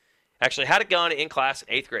 Actually had a gun in class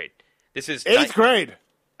in 8th grade. This is 8th grade?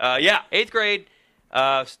 Yeah, 8th grade.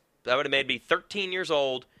 That would have made me 13 years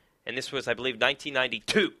old, and this was, I believe,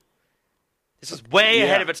 1992. This is way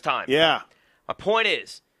ahead of its time. Yeah. My point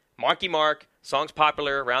is, Marky Mark, song's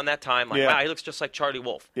popular around that time. Wow, he looks just like Charlie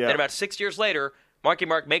Wolf. Yeah. Then about 6 years later, Marky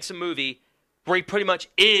Mark makes a movie where he pretty much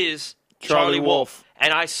is Charlie Wolf.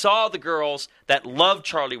 And I saw the girls that loved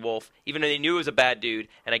Charlie Wolf, even though they knew he was a bad dude.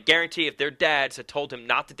 And I guarantee if their dads had told him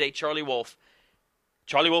not to date Charlie Wolf,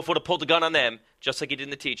 Charlie Wolf would have pulled the gun on them, just like he did in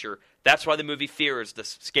The Teacher. That's why the movie Fear is the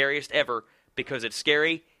scariest ever, because it's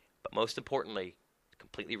scary, but most importantly,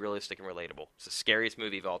 completely realistic and relatable. It's the scariest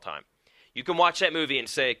movie of all time. You can watch that movie and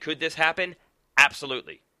say, could this happen?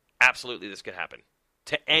 Absolutely. Absolutely this could happen.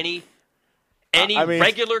 To any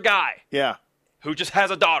regular guy who just has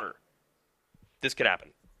a daughter, this could happen.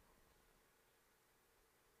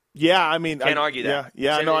 Yeah, I mean... Can't argue that.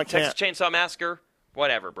 Yeah, no, I can't. Texas Chainsaw Massacre,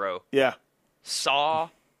 whatever, bro. Yeah. Saw.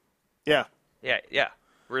 Yeah. Yeah.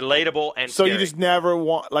 Relatable and so scary. You just never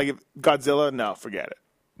want... Like, Godzilla? No, forget it.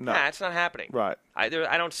 No. Nah, it's not happening. Right. I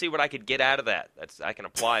don't see what I could get out of that. I can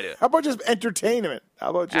apply to. How about just entertainment? How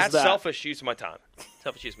about just That's selfish use of my time.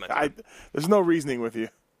 There's no reasoning with you.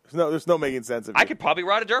 There's no making sense of it. I could probably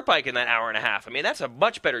ride a dirt bike in that hour and a half. I mean, that's a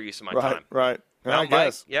much better use of my time. Right. Mountain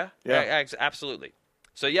guess. Bike, yeah, absolutely.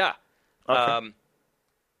 So, yeah. Okay.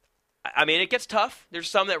 I mean, it gets tough. There's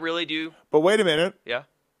some that really do. But wait a minute. Yeah.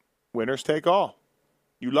 Winners take all.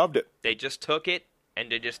 You loved it. They just took it,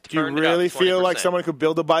 and they just turned it up. Do you really 20%. feel like someone could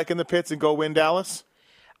build a bike in the pits and go win Dallas?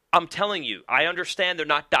 I'm telling you, I understand they're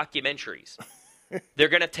not documentaries. They're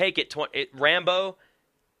going to take it. Rambo,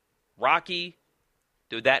 Rocky,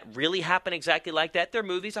 did that really happen exactly like that? They're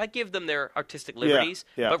movies. I give them their artistic liberties.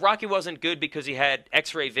 Yeah. But Rocky wasn't good because he had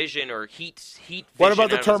X-ray vision or heat vision. What about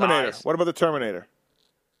the out of his Terminator? eyes. What about the Terminator?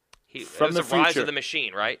 It was the Rise of the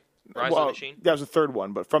Machine, right? Rise of the Machine? That was the third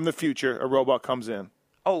one, but from the future, a robot comes in.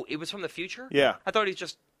 Oh, it was from the future? Yeah. I thought he's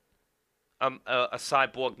just a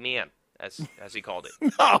cyborg man, as he called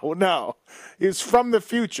it. No. He was from the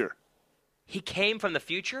future. He came from the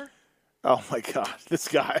future? Oh, my God. This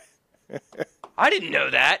guy. I didn't know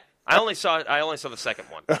that. I only saw the second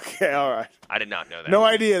one. Okay, all right. I did not know that. No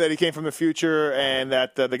idea that he came from the future and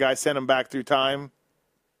that the guy sent him back through time?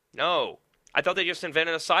 No. I thought they just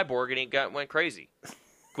invented a cyborg and he went crazy.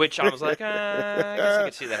 Which I was like, I guess I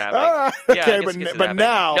could see that happening. Okay, but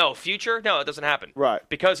now... No, future? No, it doesn't happen. Right.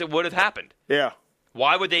 Because it would have happened. Yeah.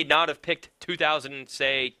 Why would they not have picked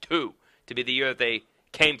 2002 to be the year that they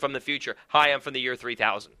came from the future? Hi, I'm from the year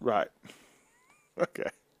 3000. Right. Okay.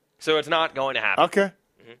 So it's not going to happen. Okay.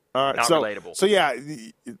 Mm-hmm. All right. Not relatable. So, yeah,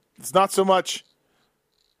 it's not so much...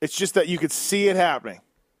 It's just that you could see it happening.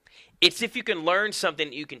 It's if you can learn something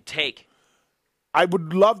that you can take. I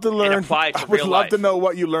would love to learn. And apply it to I would real love life. to know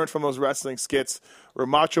what you learned from those wrestling skits where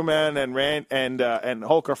Macho Man and Rand and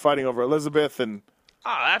Hulk are fighting over Elizabeth and.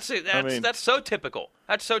 That's so typical.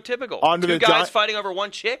 That's so typical. Onto Two the guys fighting over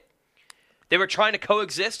one chick. They were trying to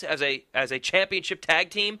coexist as a championship tag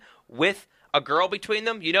team with a girl between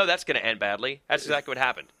them. You know that's going to end badly. That's exactly what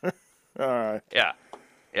happened. All right. Yeah.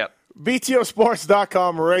 Yep.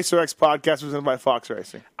 BTOsports.com RacerX podcast presented by Fox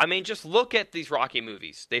Racing. I mean, just look at these Rocky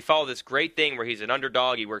movies. They follow this great thing where he's an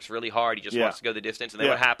underdog. He works really hard. He just wants to go the distance. And then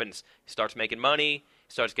what happens? He starts making money.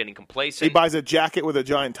 He starts getting complacent. He buys a jacket with a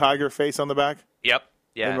giant tiger face on the back. Yep.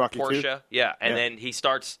 Yeah. In Rocky Porsche. 2. Yeah. And then he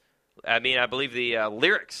starts, I believe the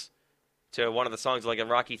lyrics to one of the songs like in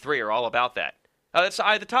Rocky 3 are all about that. Oh, that's the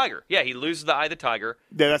Eye of the Tiger. Yeah, he loses the Eye of the Tiger.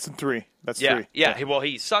 Yeah, that's in 3. That's 3. Yeah. Well,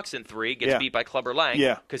 he sucks in 3, gets beat by Clubber Lang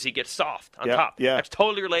because he gets soft on top. Yeah. That's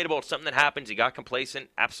totally relatable. It's something that happens. He got complacent.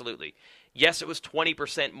 Absolutely. Yes, it was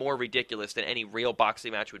 20% more ridiculous than any real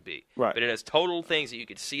boxing match would be. Right. But it has total things that you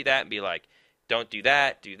could see that and be like, don't do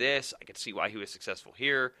that, do this. I could see why he was successful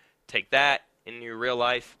here. Take that in your real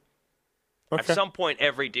life. Okay. At some point,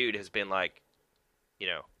 every dude has been like,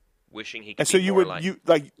 wishing he could. And so be you more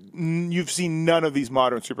would you've seen none of these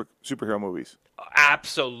modern superhero movies?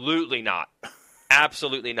 Absolutely not.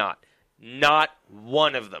 Absolutely not. Not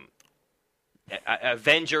one of them.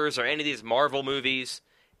 Avengers or any of these Marvel movies.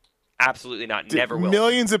 Absolutely not. Never will.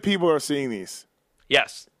 Millions of people are seeing these.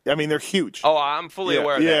 Yes. I mean, they're huge. Oh, I'm fully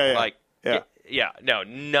aware of that. No,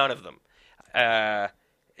 none of them.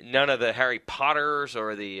 None of the Harry Potters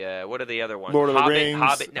or the what are the other ones? Lord of the Hobbit, Rings.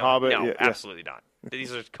 Hobbit. No, yeah. absolutely not.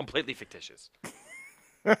 These are completely fictitious.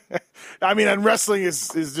 I mean, and wrestling is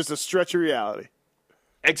just a stretch of reality.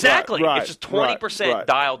 Exactly. Right, it's just 20%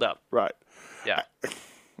 dialed up. Right. Yeah.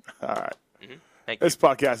 All right. Mm-hmm. Thank you. This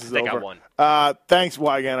podcast is over. I won. Thanks,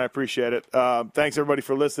 Weege. I appreciate it. Thanks, everybody,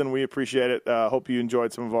 for listening. We appreciate it. Hope you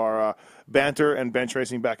enjoyed some of our banter and bench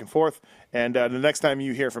racing back and forth. And the next time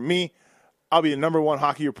you hear from me, I'll be the #1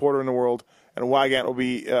 hockey reporter in the world, and Weige will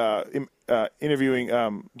be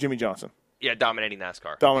interviewing Jimmy Johnson. Yeah, dominating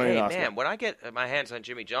NASCAR. NASCAR. Man, when I get my hands on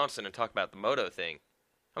Jimmy Johnson and talk about the moto thing,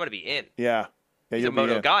 I'm going to be in. Yeah. He's a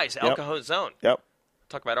moto guy. He's El Cajon Zone. Yep.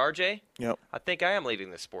 Talk about RJ? Yep. I think I am leaving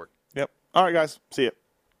this sport. Yep. All right, guys. See ya.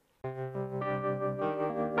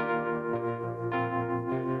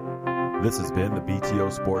 This has been the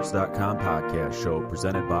BTOsports.com podcast show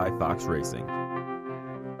presented by Fox Racing.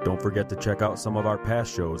 Don't forget to check out some of our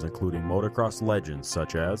past shows, including motocross legends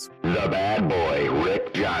such as The Bad Boy,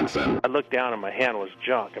 Rick Johnson. I looked down and my hand was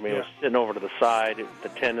junk. I mean, it was sitting over to the side. The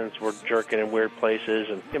tendons were jerking in weird places.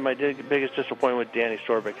 And my biggest disappointment with Danny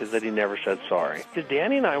Storbeck is that he never said sorry.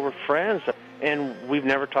 Danny and I were friends, and we've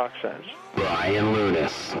never talked since. Brian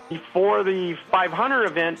Lunas. Before the 500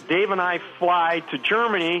 event, Dave and I fly to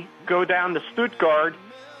Germany, go down to Stuttgart.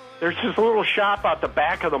 There's this little shop out the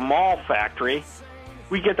back of the mall factory.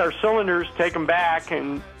 We get our cylinders, take them back,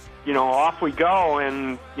 and, off we go.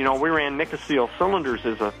 And, we ran Nicosil cylinders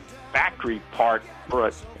as a factory part for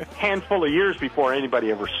a handful of years before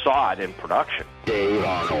anybody ever saw it in production. Dave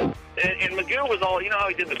Arnold. And Magoo was all, how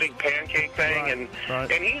he did the big pancake thing,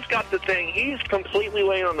 and he's got the thing, he's completely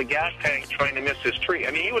laying on the gas tank trying to miss his tree.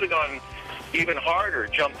 I mean, he would have gone even harder,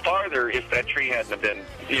 jumped farther if that tree hadn't have been,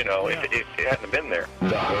 if it hadn't have been there.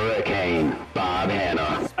 The Hurricane, Bob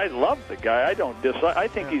Hanna. I love the guy. I don't dislike. I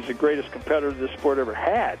think he's the greatest competitor this sport ever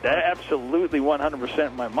had. Absolutely 100%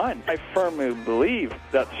 in my mind. I firmly believe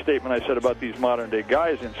that statement I said about these modern-day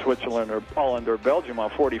guys in Switzerland or Holland or Belgium on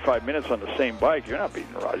 45 minutes on the same bike. You're not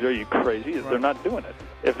beating Roger. Are you crazy? They're not doing it.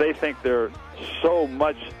 If they think they're so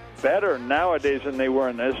much better nowadays than they were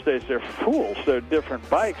in those days, they're fools. They're different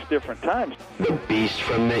bikes, different times. The Beast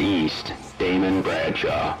from the East, Damon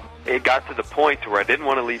Bradshaw. It got to the point where I didn't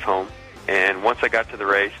want to leave home, and once I got to the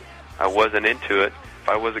race, I wasn't into it. If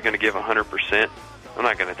I wasn't going to give 100%, I'm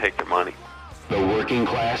not going to take their money. The working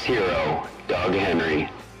class hero, Doug Henry.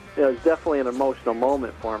 It was definitely an emotional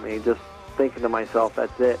moment for me, just thinking to myself,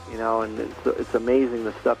 that's it, and it's amazing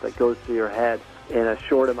the stuff that goes through your head in a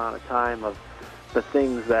short amount of time of the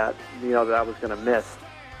things that, that I was going to miss.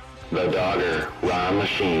 The Dogger, Ron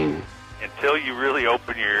Machine. Until you really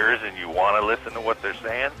open your ears and you want to listen to what they're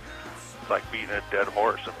saying, it's like beating a dead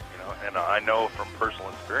horse, and I know from personal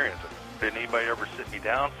experience, did anybody ever sit me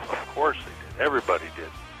down? Of course they did. Everybody did.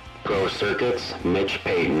 Pro Circuits, Mitch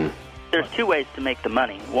Payton. There's two ways to make the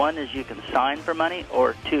money. One is you can sign for money,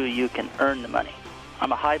 or two, you can earn the money.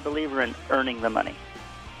 I'm a high believer in earning the money.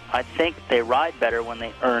 I think they ride better when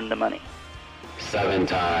they earn the money.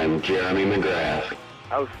 7-time Jeremy McGrath.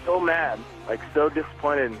 I was so mad, so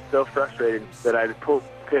disappointed and so frustrated that I pulled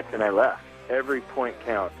the pick and I left. Every point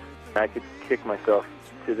counts. I could kick myself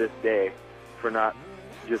to this day for not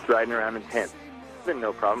just riding around in tents. It's been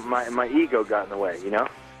no problem. My ego got in the way,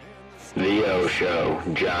 The O Show,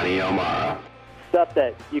 Johnny O'Mara. Stuff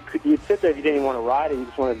that you'd sit there if you didn't even want to ride it, you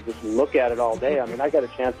just wanted to just look at it all day. I mean, I got a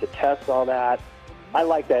chance to test all that. I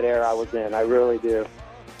like that era I was in. I really do.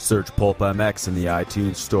 Search Pulp MX in the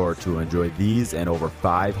iTunes store to enjoy these and over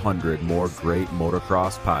 500 more great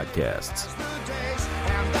motocross podcasts.